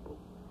black people?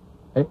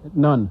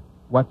 None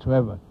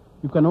whatsoever.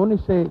 You can only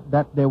say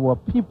that there were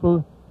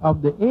people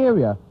of the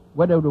area,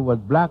 whether it was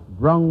black,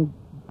 brown,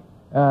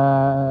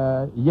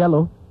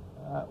 yellow.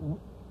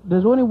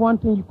 There's only one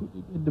thing you could,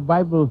 the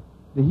Bible,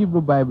 the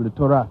Hebrew Bible, the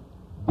Torah,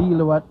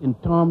 deal with in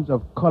terms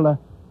of color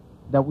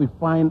that we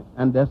find,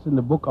 and that's in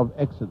the book of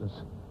Exodus.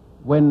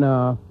 When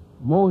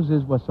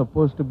Moses was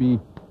supposed to be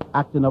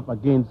acting up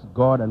against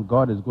God, and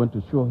God is going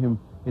to show him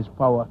his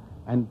power,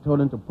 and told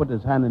him to put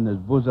his hand in his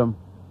bosom,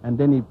 and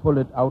then he pulled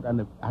it out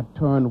and it had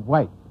turned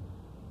white.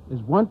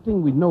 There's one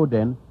thing we know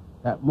then,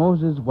 that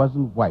Moses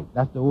wasn't white.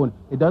 That's the only.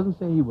 It doesn't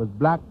say he was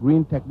black,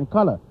 green,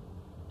 technicolor.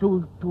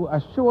 To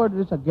assure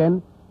this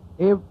again,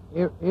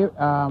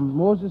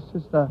 Moses'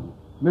 sister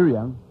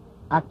Miriam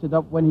acted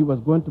up when he was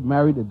going to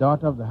marry the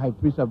daughter of the high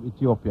priest of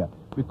Ethiopia,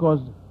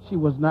 because she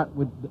was not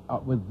with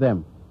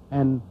them.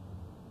 And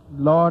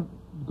Lord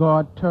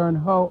God turned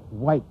her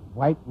white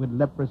with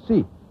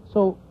leprosy.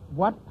 So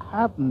what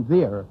happened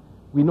there,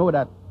 we know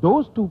that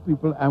those two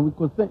people, and we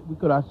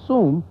could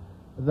assume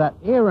that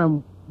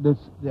Aaron, the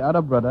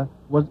other brother,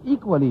 was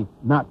equally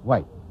not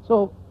white.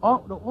 So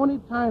the only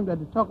time that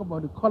they talk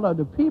about the color of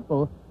the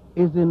people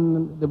is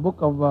in the book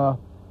of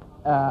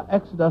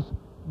Exodus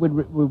with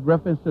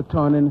reference to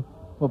turning,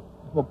 for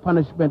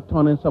punishment,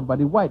 turning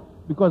somebody white.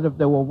 Because if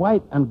they were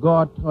white and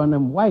God turned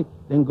them white,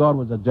 then God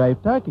was a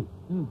jive turkey.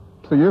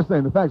 So you're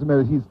saying the fact of the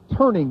matter is he's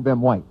turning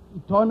them white,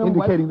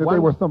 indicating that they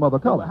were some other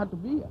color. No, it had to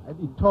be.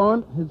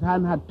 His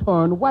hand had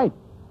turned white.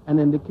 And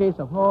in the case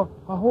of her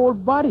whole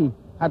body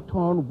had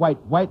turned white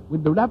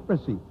with the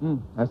leprosy.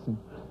 I see.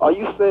 Are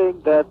you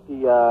saying that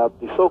the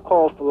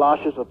so-called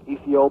philosophers of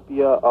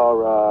Ethiopia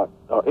are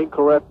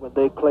incorrect when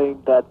they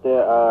claim that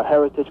their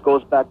heritage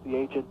goes back to the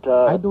ancient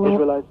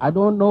Israelites? I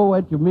don't know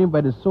what you mean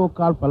by the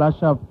so-called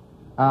philosopher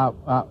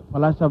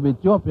of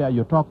Ethiopia.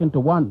 You're talking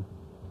to one.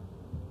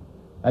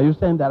 Are you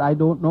saying that I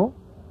don't know?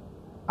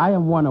 I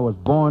am one. I was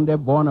born there,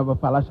 born of a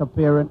philosopher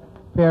parent,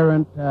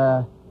 and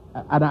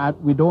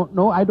we don't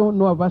know. I don't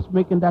know of us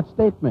making that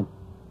statement.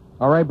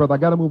 All right, brother, I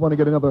got to move on to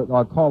get another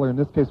caller, in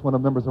this case, one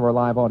of the members of our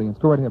live audience.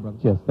 Go right ahead, brother.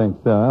 Yes,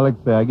 thanks. Alex,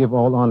 I give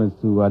all honors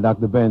to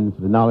Dr. Ben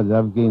for the knowledge that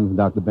I've gained from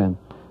Dr. Ben.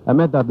 I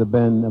met Dr.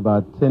 Ben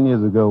about 10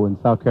 years ago in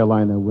South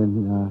Carolina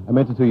when I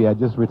mentioned to you I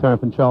just returned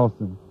from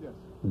Charleston. Yes.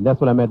 And that's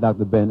what I met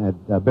Dr. Ben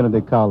at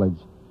Benedict College.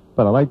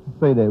 But I'd like to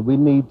say that we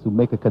need to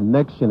make a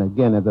connection,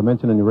 again, as I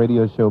mentioned in the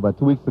radio show about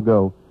 2 weeks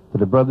ago, to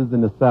the brothers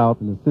in the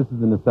South and the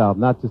sisters in the South,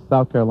 not just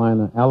South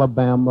Carolina,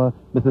 Alabama,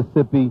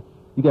 Mississippi.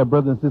 You got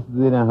brothers and sisters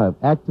that now have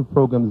active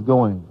programs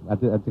going. I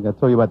think I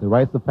told you about the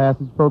Rites of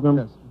Passage program.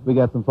 Yes. We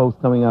got some folks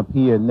coming up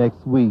here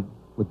next week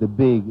with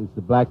it's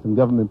the Blacks in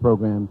Government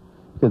program,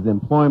 because the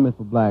employment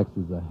for blacks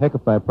is a heck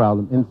of a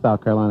problem in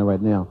South Carolina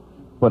right now.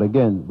 But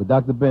again, with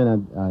Dr.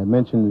 Ben, I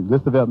mentioned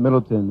Roosevelt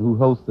Middleton, who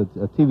hosts a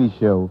TV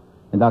show,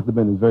 and Dr.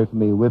 Ben is very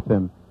familiar with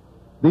him.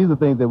 These are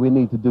things that we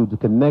need to do to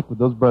connect with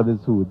those brothers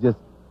who are just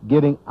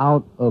getting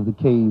out of the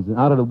caves and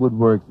out of the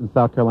woodworks in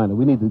South Carolina.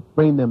 We need to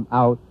bring them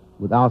out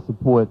with our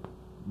support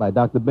by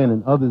Dr. Ben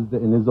and others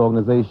in his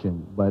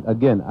organization. But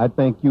again, I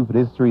thank you for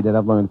the history that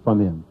I've learned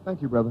from him.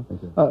 Thank you, brother.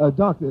 Thank you.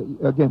 Doctor,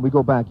 again, we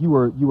go back. You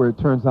were, it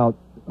turns out,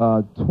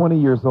 20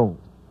 years old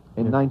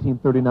in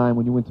 1939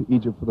 when you went to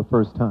Egypt for the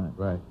first time.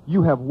 Right.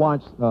 You have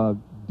watched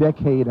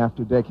decade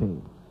after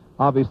decade,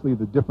 obviously,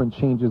 the different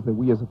changes that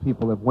we as a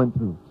people have went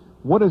through.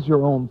 What is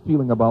your own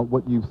feeling about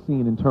what you've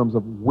seen in terms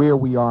of where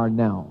we are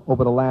now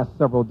over the last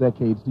several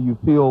decades? Do you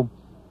feel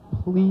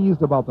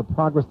pleased about the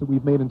progress that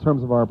we've made in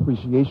terms of our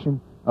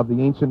appreciation of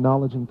the ancient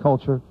knowledge and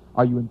culture?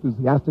 Are you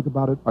enthusiastic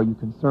about it? Are you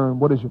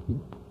concerned? What is your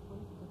feeling?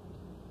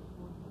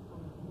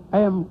 I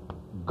am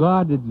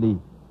guardedly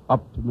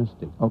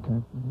optimistic. Okay.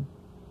 Mm-hmm.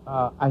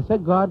 I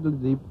said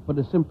guardedly for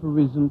the simple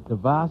reason the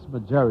vast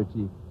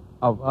majority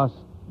of us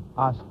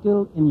are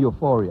still in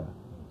euphoria.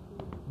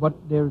 But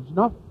there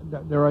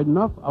are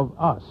enough of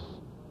us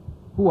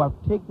who have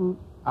taken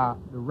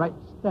the right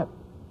step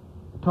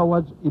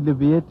towards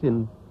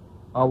alleviating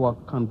our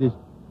condition.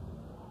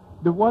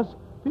 There was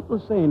people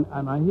saying,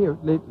 and I hear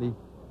it lately,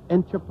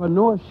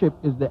 entrepreneurship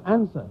is the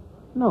answer.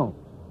 No.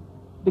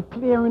 The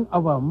clearing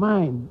of our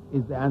mind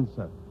is the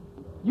answer.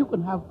 You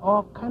can have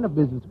all kind of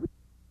business.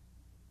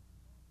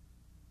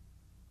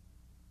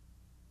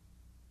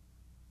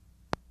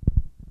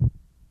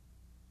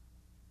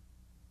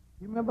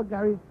 You remember,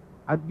 Gary?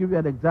 I'll give you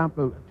an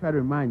example, try to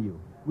remind you.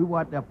 We were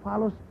at the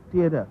Apollo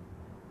Theater,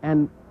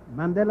 and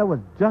Mandela was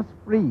just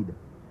freed.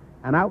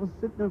 And I was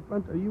sitting in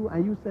front of you,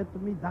 and you said to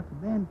me, Dr.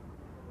 Ben,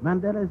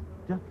 Mandela is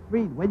just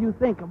freed. What do you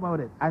think about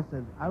it? I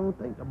said, I don't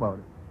think about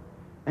it.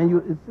 And you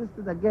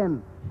insisted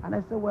again. And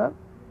I said, well,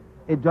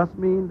 it just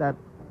means that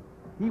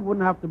he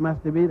wouldn't have to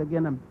masturbate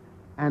again,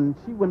 and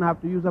she wouldn't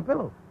have to use a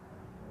pillow.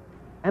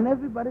 And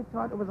everybody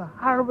thought it was a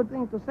horrible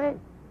thing to say.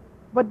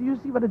 But do you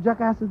see what the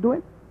jackass is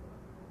doing?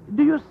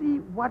 Do you see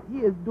what he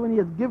is doing? He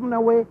has given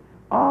away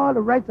all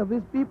the rights of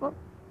his people.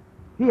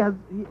 He has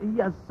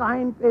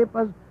signed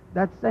papers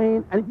that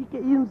saying, and he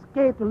can even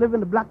scared to live in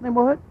the black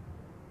neighborhood.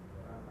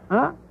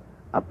 Huh?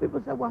 People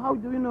say, well, how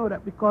do you know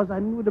that? Because I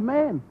knew the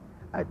man.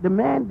 The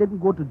man didn't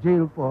go to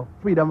jail for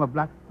freedom of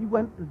black. He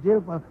went to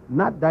jail for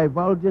not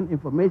divulging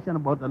information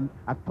about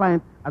a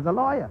client as a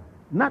lawyer,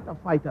 not a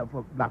fighter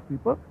for black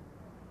people.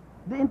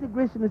 The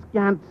integrationists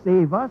can't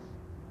save us.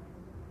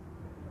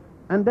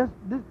 And that's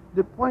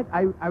the point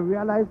I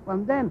realized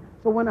from then.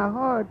 So when I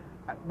heard,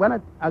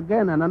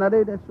 again, and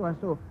another day, that's what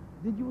I saw,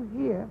 did you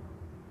hear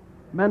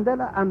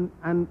Mandela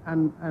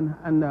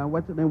and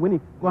what's her name, Winnie,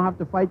 going to have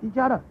to fight each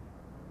other?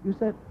 You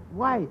said,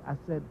 why? I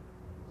said,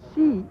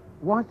 she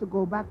wants to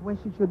go back where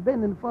she should have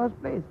been in the first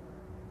place,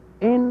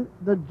 in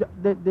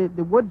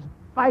the woods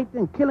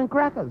fighting, killing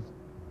crackers.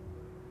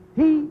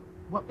 It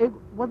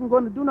wasn't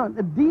going to do nothing.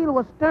 The deal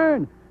was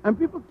stern. And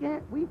people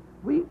can't, we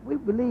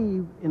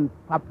believe in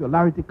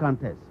popularity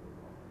contests,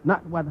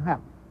 not what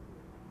happened.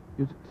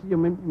 You see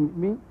what I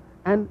mean?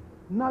 And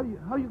now,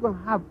 how you going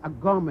to have a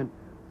government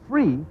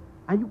free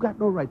and you got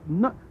no rights?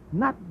 Not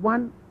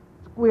 1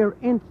 square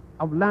inch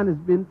of land is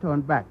being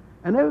turned back.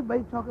 And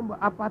everybody talking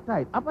about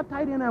apartheid.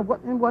 Apartheid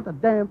ain't what a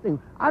damn thing.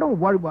 I don't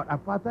worry about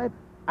apartheid.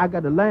 I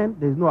got the land,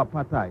 there's no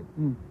apartheid.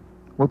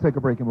 We'll take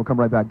a break and we'll come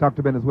right back.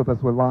 Dr. Ben is with us.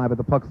 We're live at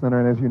the Puck Center,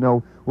 and as you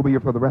know, we'll be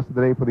here for the rest of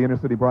the day for the Inner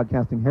City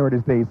Broadcasting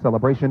Heritage Day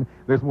celebration.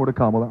 There's more to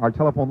come. Our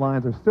telephone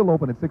lines are still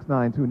open at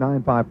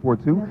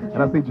 692-9542.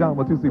 And I see John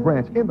Watusi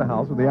Branch in the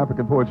house with the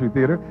African Poetry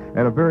Theater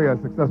at a very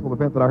successful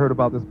event that I heard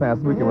about this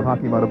past weekend with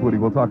Hakeem Adabuti.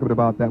 We'll talk a bit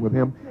about that with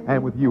him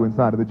and with you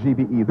inside of the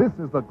GBE. This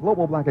is the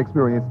Global Black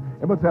Experience.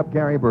 Imhotep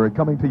Gary Byrd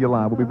coming to you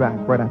live. We'll be back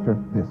right after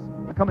this.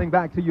 Coming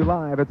back to you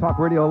live at Talk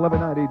Radio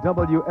 1190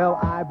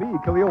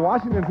 WLIB. Khalil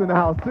Washington's in the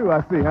house too,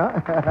 I see, huh?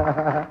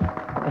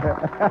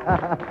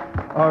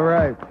 All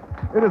right.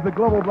 It is the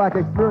Global Black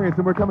Experience,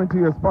 and we're coming to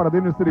you as part of the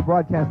Inner City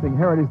Broadcasting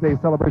Heritage Day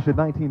Celebration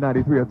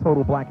 1993, a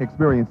total black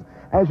experience.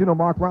 As you know,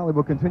 Mark Riley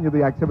will continue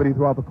the activity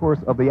throughout the course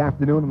of the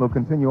afternoon, and they'll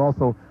continue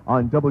also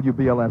on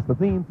WBLS. The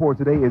theme for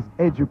today is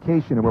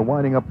education, and we're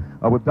winding up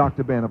with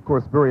Dr. Ben, of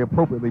course, very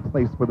appropriately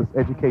placed for this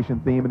education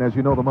theme. And as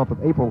you know, the month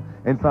of April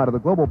inside of the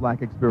Global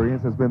Black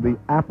Experience has been the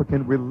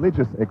African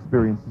religious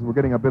experiences. We're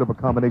getting a bit of a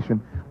combination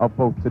of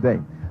both today.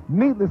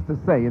 Needless to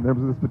say, in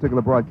terms of this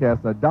particular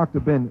broadcast,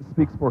 Dr. Ben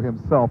speaks for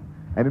himself.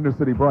 And Inner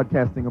City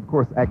Broadcasting, of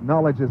course,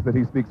 acknowledges that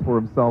he speaks for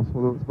himself.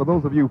 For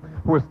those of you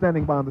who are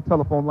standing by on the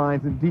telephone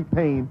lines in deep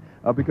pain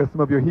because some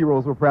of your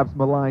heroes were perhaps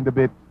maligned a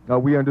bit,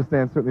 We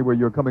understand certainly where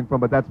you're coming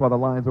from, but that's why the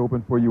lines are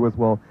open for you as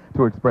well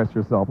to express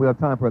yourself. We have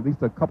time for at least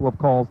a couple of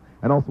calls,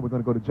 and also we're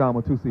going to go to John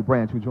Watusi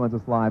Branch, who joins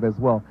us live as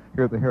well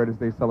here at the Heritage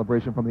Day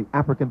celebration from the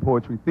African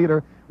Poetry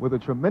Theater with a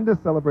tremendous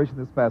celebration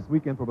this past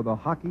weekend for the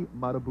Haki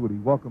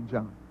Madhubuti. Welcome,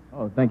 John.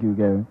 Oh, thank you,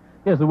 Gary.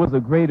 Yes, it was a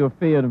great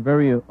affair and a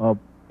very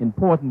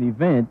important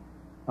event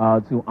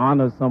to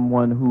honor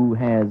someone who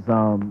has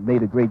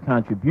made a great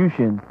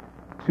contribution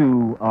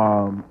to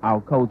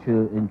our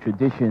culture and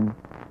tradition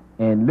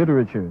and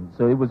literature.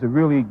 So it was a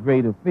really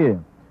great affair.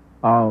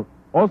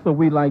 Also,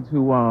 we'd like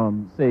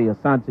to say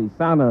Asante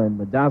Sana and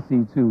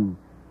Madasi to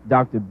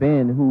Dr.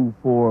 Ben, who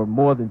for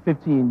more than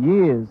 15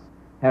 years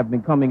have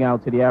been coming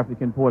out to the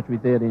African Poetry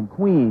Theater in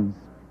Queens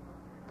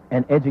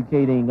and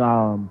educating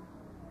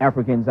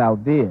Africans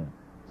out there.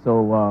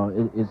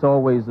 So it's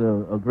always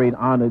a great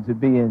honor to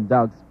be in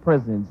Doc's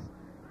presence,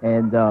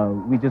 and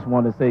we just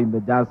want to say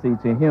Madasi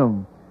to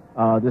him.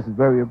 This is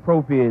very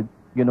appropriate,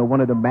 you know,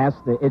 one of the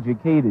master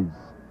educators,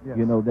 yes,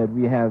 you know, that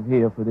we have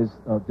here for this,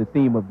 the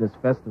theme of this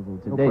festival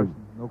today.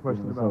 No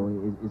question about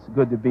so it's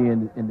good to be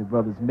in the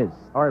brothers' midst.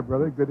 All right,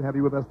 brother, good to have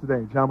you with us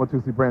today. John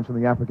Watusi Branch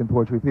from the African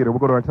Poetry Theater. We'll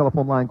go to our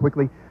telephone line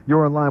quickly.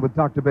 You're on line with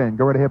Dr. Ben.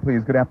 Go right ahead,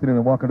 please. Good afternoon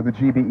and welcome to the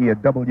GBE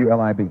at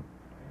WLIB.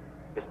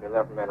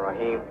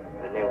 Bismillahirrahmanirrahim.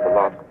 In the name of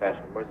Allah,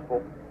 compassionate and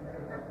merciful.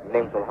 In the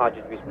name of Al-Hajj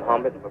Idris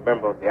Muhammad, I'm a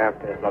member of the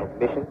African Islamic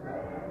Mission.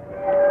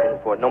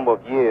 And for a number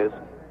of years,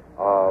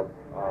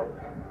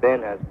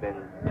 Ben has been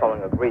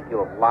telling a great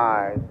deal of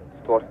lies and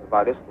distortions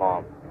about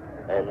Islam.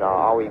 And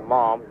our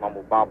Imam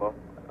Baba,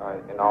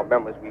 and our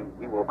members,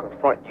 we will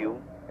confront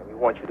you, and we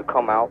want you to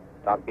come out,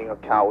 stop being a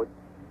coward,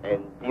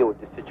 and deal with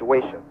this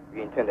situation.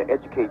 We intend to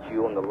educate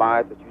you on the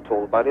lies that you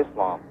told about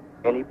Islam,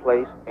 any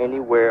place,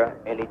 anywhere,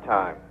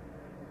 anytime.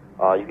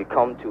 You can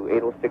come to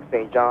 806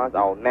 St. John's,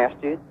 our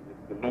masjid.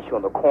 We can meet you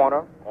on the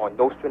corner on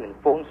Nostrand and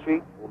Fulton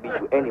Street. We'll meet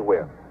you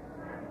anywhere.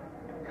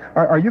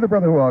 Are you the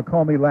brother who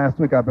called me last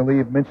week, I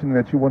believe, mentioning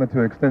that you wanted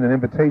to extend an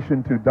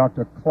invitation to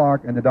Dr.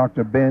 Clark and to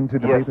Dr. Ben to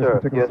debate this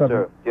particular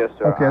subject? Yes,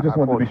 sir. Okay, I just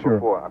wanted to be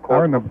sure. I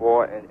called you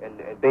before,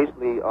 and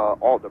basically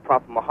all the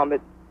Prophet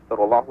Muhammad,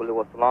 sallallahu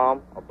alaihi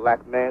wasallam, a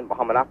black man,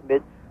 Muhammad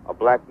Ahmed, a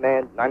black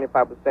man,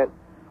 95%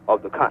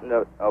 of the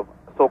continent of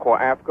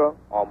so-called Africa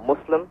are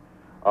Muslim.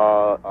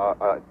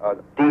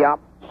 Diop,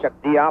 Sheikh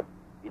Diop,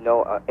 you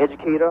know,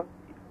 educator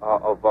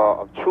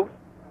of truth,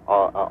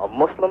 a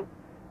Muslim.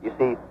 You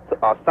see,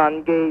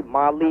 Sangay,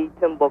 Mali,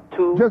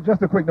 Timbuktu.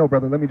 Just a quick note,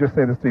 brother. Let me just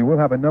say this to you. We'll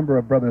have a number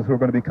of brothers who are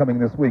going to be coming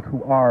this week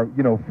who are,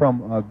 you know, from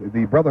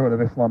the Brotherhood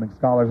of Islamic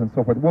Scholars and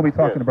so forth. We'll be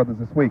talking to brothers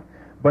this week.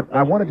 But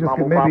I want to just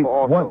get maybe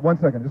one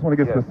second. Just want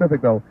to get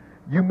specific, though.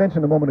 You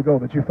mentioned a moment ago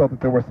that you felt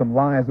that there were some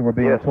lies that were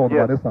being told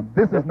about Islam.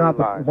 This is not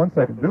the... One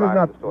second. This is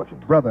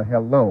not... Brother,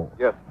 hello.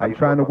 Yes. I'm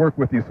trying to work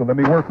with you, so let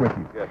me work with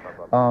you. Yes,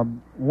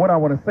 what I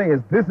want to say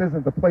is this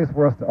isn't the place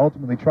for us to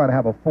ultimately try to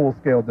have a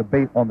full-scale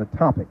debate on the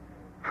topic.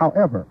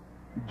 However,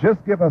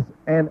 just give us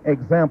an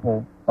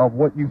example of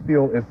what you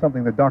feel is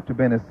something that Dr.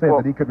 Ben has said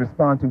that he could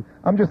respond to.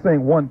 I'm just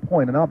saying one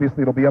point, and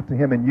obviously it'll be up to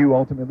him and you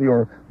ultimately,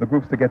 or the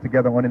groups, to get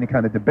together on any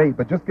kind of debate,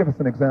 but just give us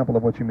an example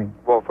of what you mean.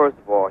 Well, first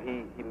of all,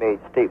 he made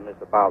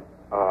statements about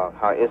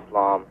how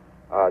Islam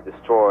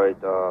destroyed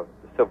the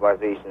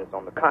civilizations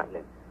on the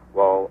continent.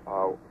 Well,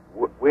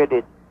 where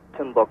did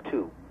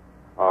Timbuktu,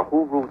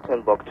 who ruled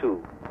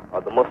Timbuktu?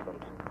 The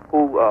Muslims.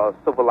 Who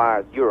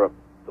civilized Europe?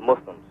 The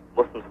Muslims.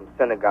 Muslims from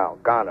Senegal,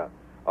 Ghana.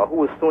 Who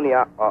was Sunni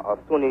Ali?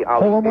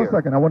 Hold on 1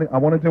 second. I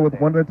want to deal with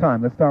one at a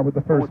time. Let's start with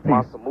the first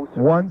piece.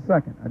 1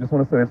 second. I just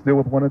want to say, let's deal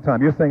with one at a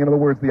time. You're saying, in other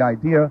words, the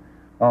idea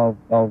of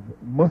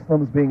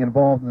Muslims being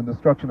involved in the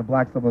destruction of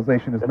black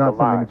civilization is not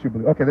something that you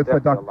believe. Okay,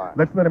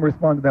 let's let him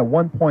respond to that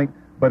one point.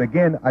 But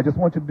again, I just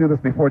want you to do this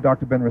before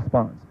Dr. Ben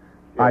responds.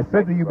 I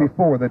said to you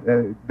before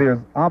that there's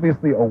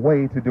obviously a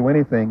way to do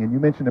anything, and you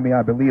mentioned to me,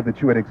 I believe,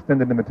 that you had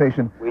extended an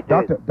invitation.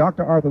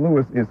 Dr. Arthur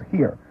Lewis is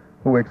here,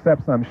 who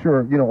accepts, I'm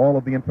sure, you know, all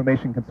of the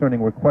information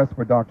concerning requests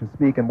for Dr.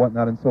 Speak and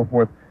whatnot and so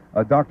forth.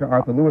 Dr.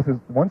 Arthur Lewis is,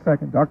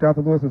 Dr.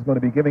 Arthur Lewis is going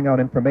to be giving out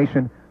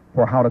information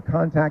for how to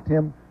contact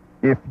him.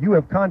 If you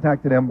have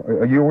contacted him,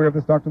 are you aware of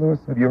this, Dr. Lewis?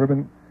 Have you ever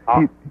been?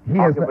 I'll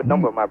give a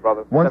number, my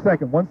brother. One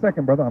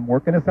second, brother. I'm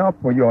working this out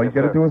for you. All you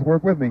got to do is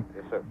work with me.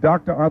 Yes, sir.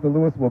 Dr. Arthur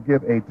Lewis will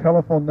give a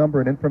telephone number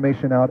and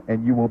information out,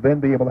 and you will then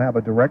be able to have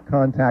a direct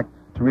contact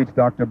to reach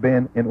Dr.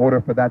 Ben in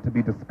order for that to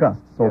be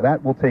discussed. So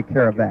that will take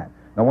care of that.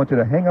 Now, I want you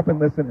to hang up and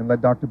listen and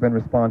let Dr. Ben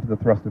respond to the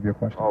thrust of your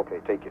question. Okay,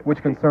 take it.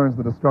 Which concerns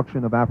the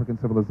destruction of African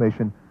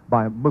civilization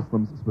by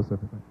Muslims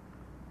specifically.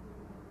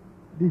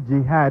 The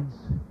jihads,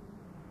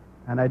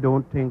 and I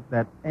don't think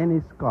that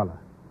any scholar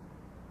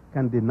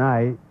can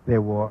deny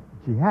there were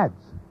jihads.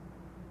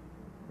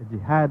 The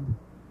jihad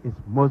is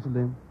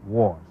Muslim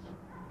wars.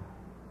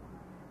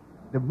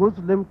 The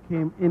Muslim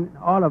came in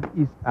all of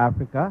East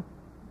Africa,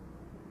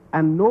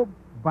 and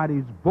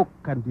nobody's book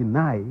can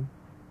deny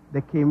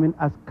they came in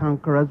as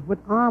conquerors with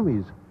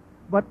armies.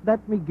 But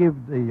let me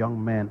give the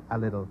young man a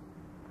little.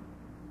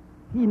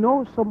 He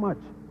knows so much,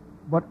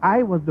 but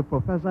I was the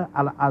professor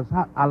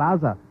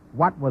Al-Azhar.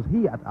 What was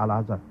he at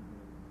Al-Azhar?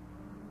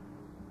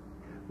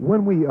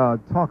 When we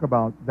talk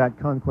about that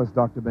conquest,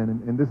 Dr. Ben,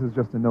 and this is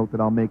just a note that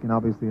I'll make, and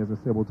obviously, as I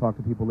said, we'll talk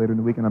to people later in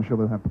the week, and I'm sure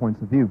they'll have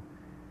points of view.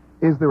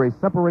 Is there a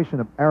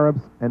separation of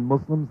Arabs and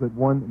Muslims that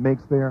one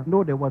makes there?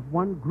 No, there was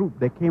one group.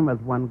 They came as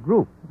one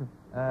group.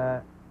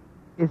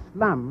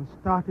 Islam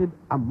started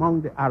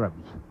among the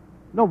Arabs.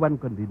 No one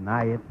can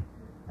deny it.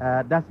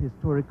 That's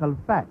historical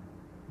fact.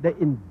 They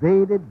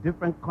invaded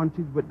different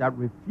countries that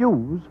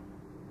refused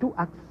to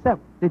accept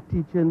the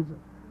teachings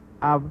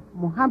of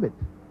Muhammad.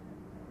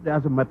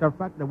 As a matter of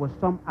fact, there were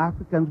some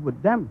Africans with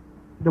them.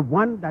 The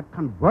one that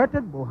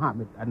converted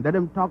Muhammad and let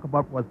him talk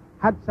about was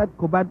Hadsad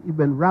Qubad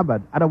ibn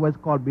Rabad, otherwise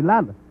called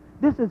Bilal.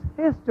 This is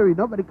history.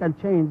 Nobody can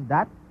change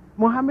that.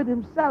 Muhammad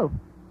himself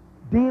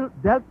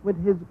dealt with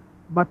his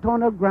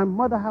maternal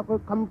grandmother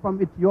coming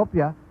from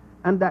Ethiopia,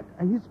 and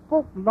he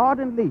spoke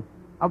laudingly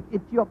of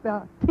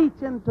Ethiopia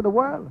teaching to the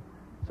world.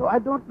 So I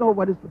don't know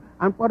what is...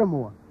 And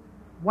furthermore,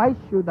 why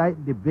should I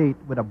debate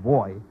with a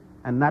boy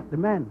and not the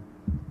man?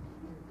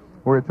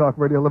 We're at Talk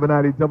Radio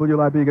 1190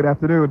 WLIB. Good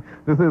afternoon.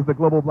 This is the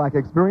Global Black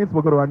Experience.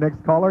 We'll go to our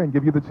next caller and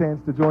give you the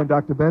chance to join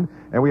Dr. Ben.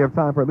 And we have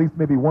time for at least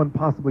maybe one,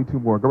 possibly two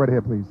more. Go right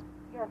ahead, please.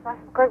 Yes, I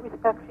have great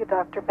respect for you,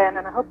 Dr. Ben,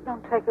 and I hope you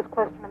don't take this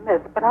question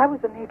amiss. But I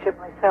was in Egypt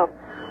myself.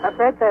 I've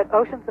read that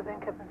oceans of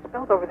ink have been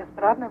spilled over this,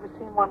 but I've never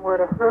seen one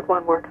word or heard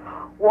one word.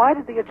 Why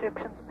did the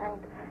Egyptians paint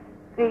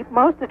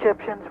most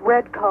Egyptians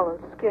red-colored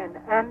skin,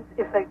 and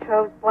if they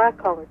chose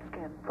black-colored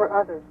skin for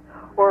others,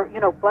 or,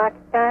 black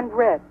and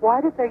red, why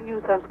did they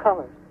use those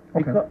colors?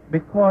 Okay.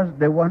 Because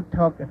they weren't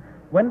talking.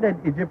 When the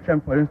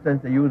Egyptians, for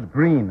instance, they used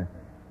green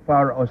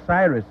for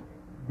Osiris,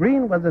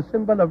 green was a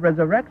symbol of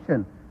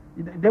resurrection.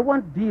 They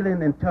weren't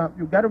dealing in terms.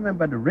 You got to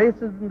remember the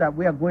racism that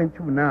we are going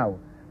through now.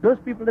 Those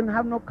people didn't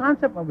have no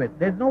concept of it.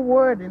 There's no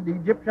word in the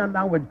Egyptian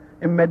language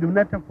in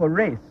Meduneta for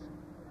race.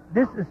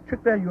 This is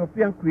strictly a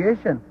European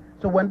creation.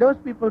 So when those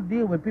people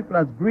deal with people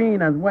as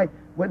green and white,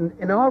 when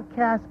in all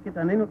caskets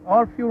and in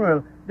all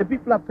funerals, the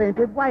people are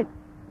painted white.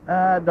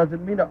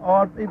 Doesn't mean that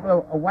all people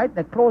are white.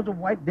 Their clothes are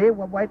white, they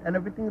were white, and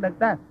everything like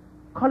that.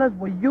 Colors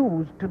were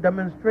used to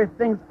demonstrate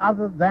things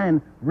other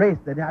than race.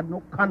 They had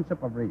no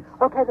concept of race.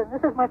 Okay, then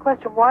this is my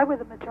question. Why were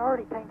the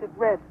majority painted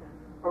red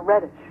or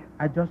reddish?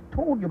 I just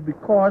told you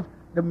because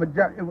the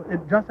majority,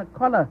 it's just a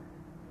color.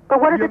 But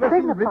what did it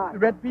signify?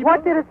 Red people?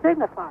 What did it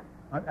signify?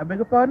 I beg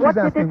your pardon? What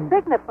did it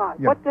signify?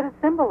 Yeah. What did it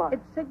symbolize? It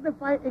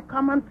signified a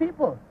common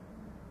people.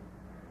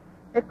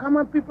 A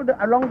common people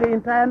along the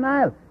entire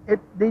Nile.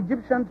 The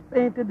Egyptians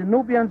painted, the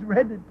Nubians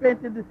red, it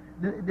painted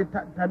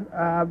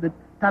the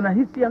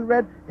Tanahisian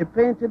red, it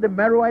painted the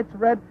Meroites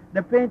red,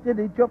 they painted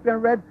the Ethiopian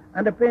red,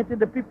 and they painted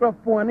the people of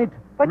Puanit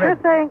But red.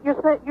 you're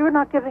saying you're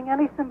not giving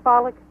any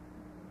symbolic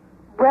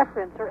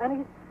reference or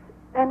any.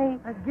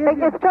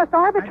 It's just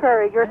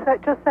arbitrary. You're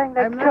just saying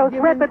they chose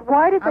red, but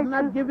why did they choose? I'm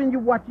not giving you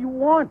what you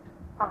want.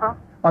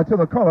 To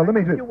the caller, let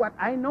me give you what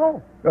I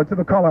know. To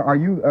the caller, are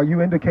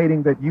you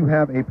indicating that you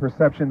have a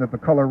perception that the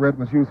color red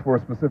was used for a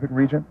specific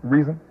reason?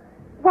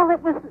 Well,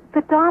 it was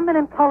the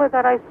dominant color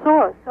that I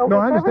saw. So no,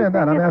 I understand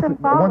that. I'm asking.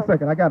 Symbolic. 1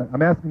 second, I got it.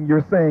 I'm asking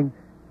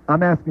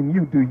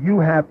you. Do you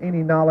have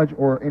any knowledge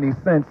or any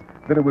sense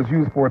that it was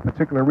used for a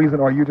particular reason,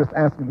 or are you just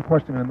asking the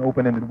question in an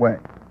open-ended way?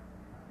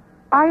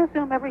 I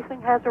assume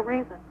everything has a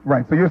reason.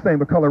 Right. So you're saying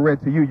the color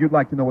red to you. You'd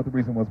like to know what the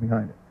reason was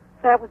behind it.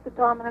 That was the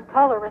dominant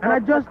color, and I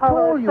just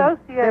told you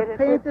they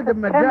painted the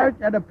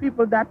majority of the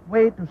people that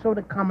way to show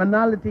the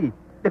commonality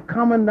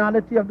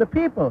of the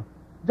people.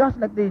 Just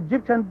like the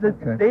Egyptians, the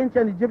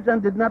ancient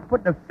Egyptians did not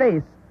put the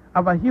face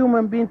of a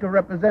human being to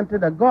represent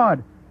a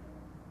god.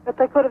 But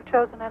they could have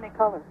chosen any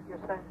color, you're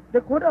saying?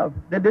 They could have.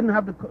 They didn't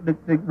have the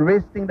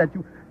race thing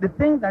the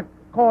thing that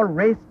called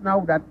race now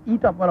that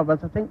eat up all of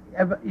us. I think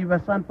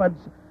Eva Sanford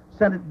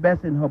said it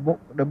best in her book,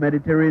 The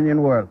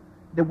Mediterranean World.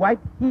 The white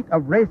heat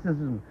of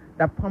racism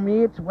that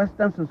permeates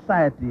Western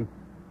society,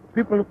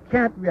 people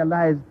can't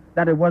realize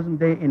that it wasn't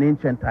there in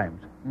ancient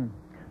times.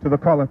 To the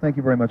caller, thank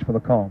you very much for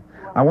the call.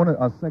 I want to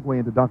segue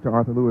into Dr.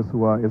 Arthur Lewis,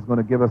 who is going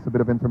to give us a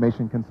bit of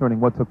information concerning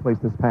what took place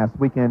this past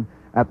weekend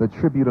at the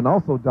Tribute, and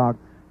also, Doc,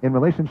 in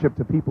relationship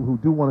to people who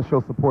do want to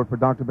show support for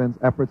Dr. Ben's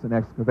efforts in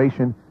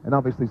excavation, and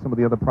obviously some of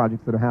the other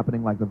projects that are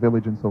happening, like the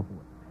village and so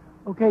forth.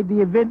 Okay,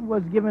 the event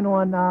was given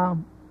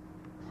on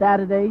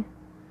Saturday,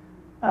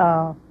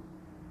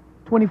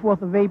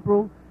 24th of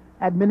April,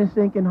 at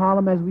Minnesink in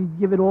Harlem, as we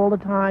give it all the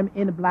time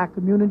in the black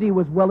community. It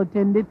was well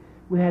attended.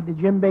 We had the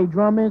djembe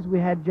drummers, we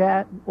had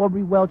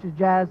Aubrey Welch's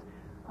jazz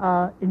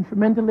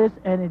instrumentalist,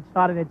 and it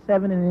started at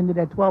 7 and ended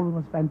at 12. It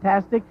was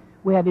fantastic.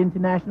 We had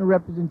international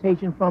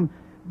representation from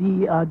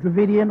the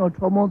Dravidian or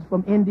Tomos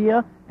from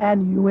India,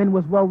 and UN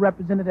was well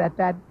represented at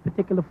that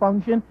particular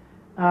function.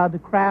 The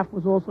craft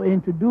was also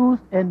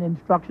introduced, and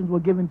instructions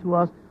were given to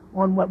us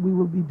on what we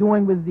will be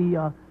doing with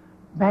the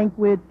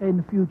banquet in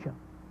the future.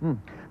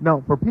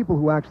 Now, for people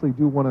who actually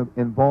do want to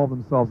involve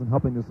themselves in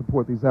helping to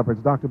support these efforts,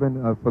 Dr.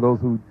 Ben, for those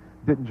who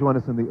didn't join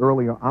us in the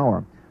earlier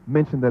hour,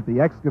 mentioned that the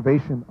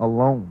excavation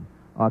alone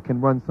can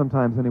run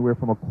sometimes anywhere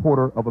from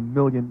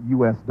 $250,000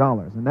 US,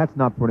 and that's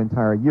not for an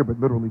entire year, but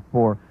literally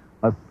for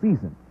a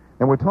season.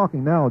 And we're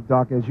talking now,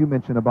 Doc, as you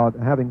mentioned, about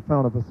having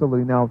found a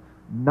facility now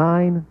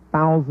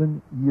 9,000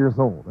 years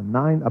old.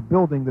 A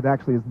building that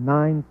actually is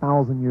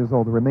 9,000 years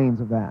old, the remains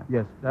of that.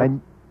 Yes,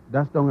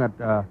 that's down at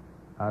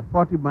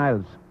 40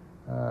 miles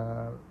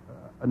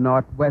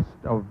northwest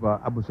of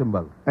Abu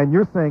Simbel. And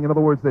you're saying, in other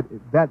words, that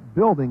that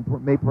building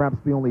may perhaps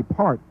be only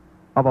part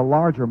of a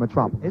larger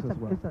metropolis as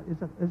well.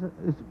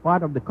 It's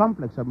part of the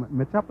complex of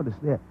metropolis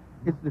there.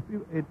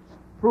 It's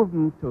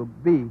proven to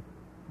be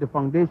the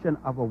foundation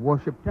of a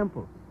worship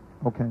temple.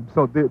 Okay,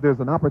 so there's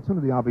an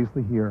opportunity,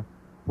 obviously, here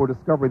for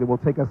discovery that will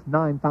take us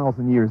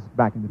 9,000 years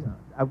back into time.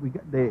 We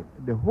got the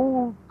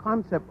whole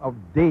concept of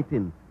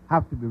dating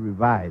have to be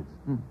revised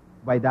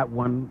by that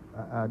one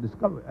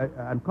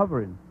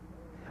uncovering.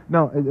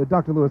 Now,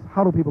 Dr. Lewis,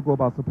 how do people go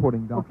about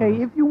supporting Dr. Okay,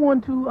 Lewis? if you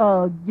want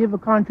to give a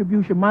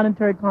contribution,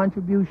 monetary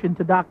contribution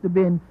to Dr.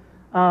 Ben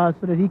so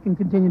that he can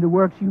continue to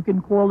work, so you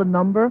can call a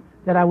number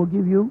that I will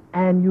give you,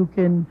 and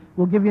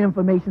we'll give you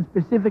information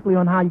specifically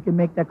on how you can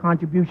make that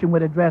contribution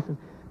with addresses.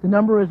 The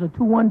number is a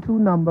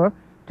 212 number,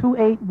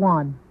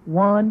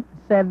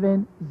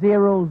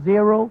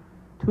 281-1700,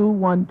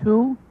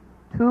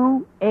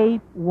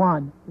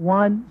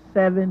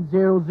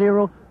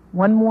 212-281-1700.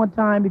 One more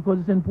time because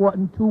it's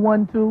important,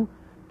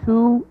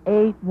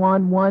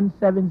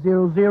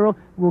 212-281-1700.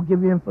 We'll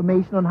give you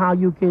information on how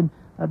you can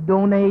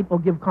donate or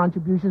give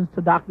contributions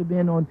to Dr.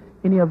 Ben on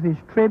any of his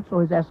trips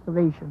or his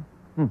excavation.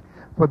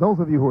 For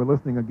those of you who are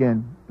listening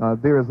again,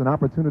 there is an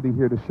opportunity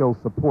here to show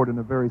support in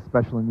a very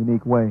special and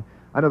unique way.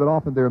 I know that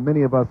often there are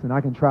many of us, and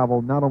I can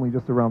travel not only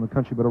just around the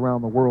country but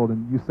around the world,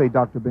 and you say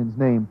Dr. Ben's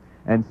name,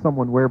 and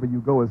someone wherever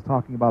you go is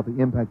talking about the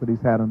impact that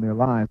he's had on their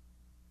lives.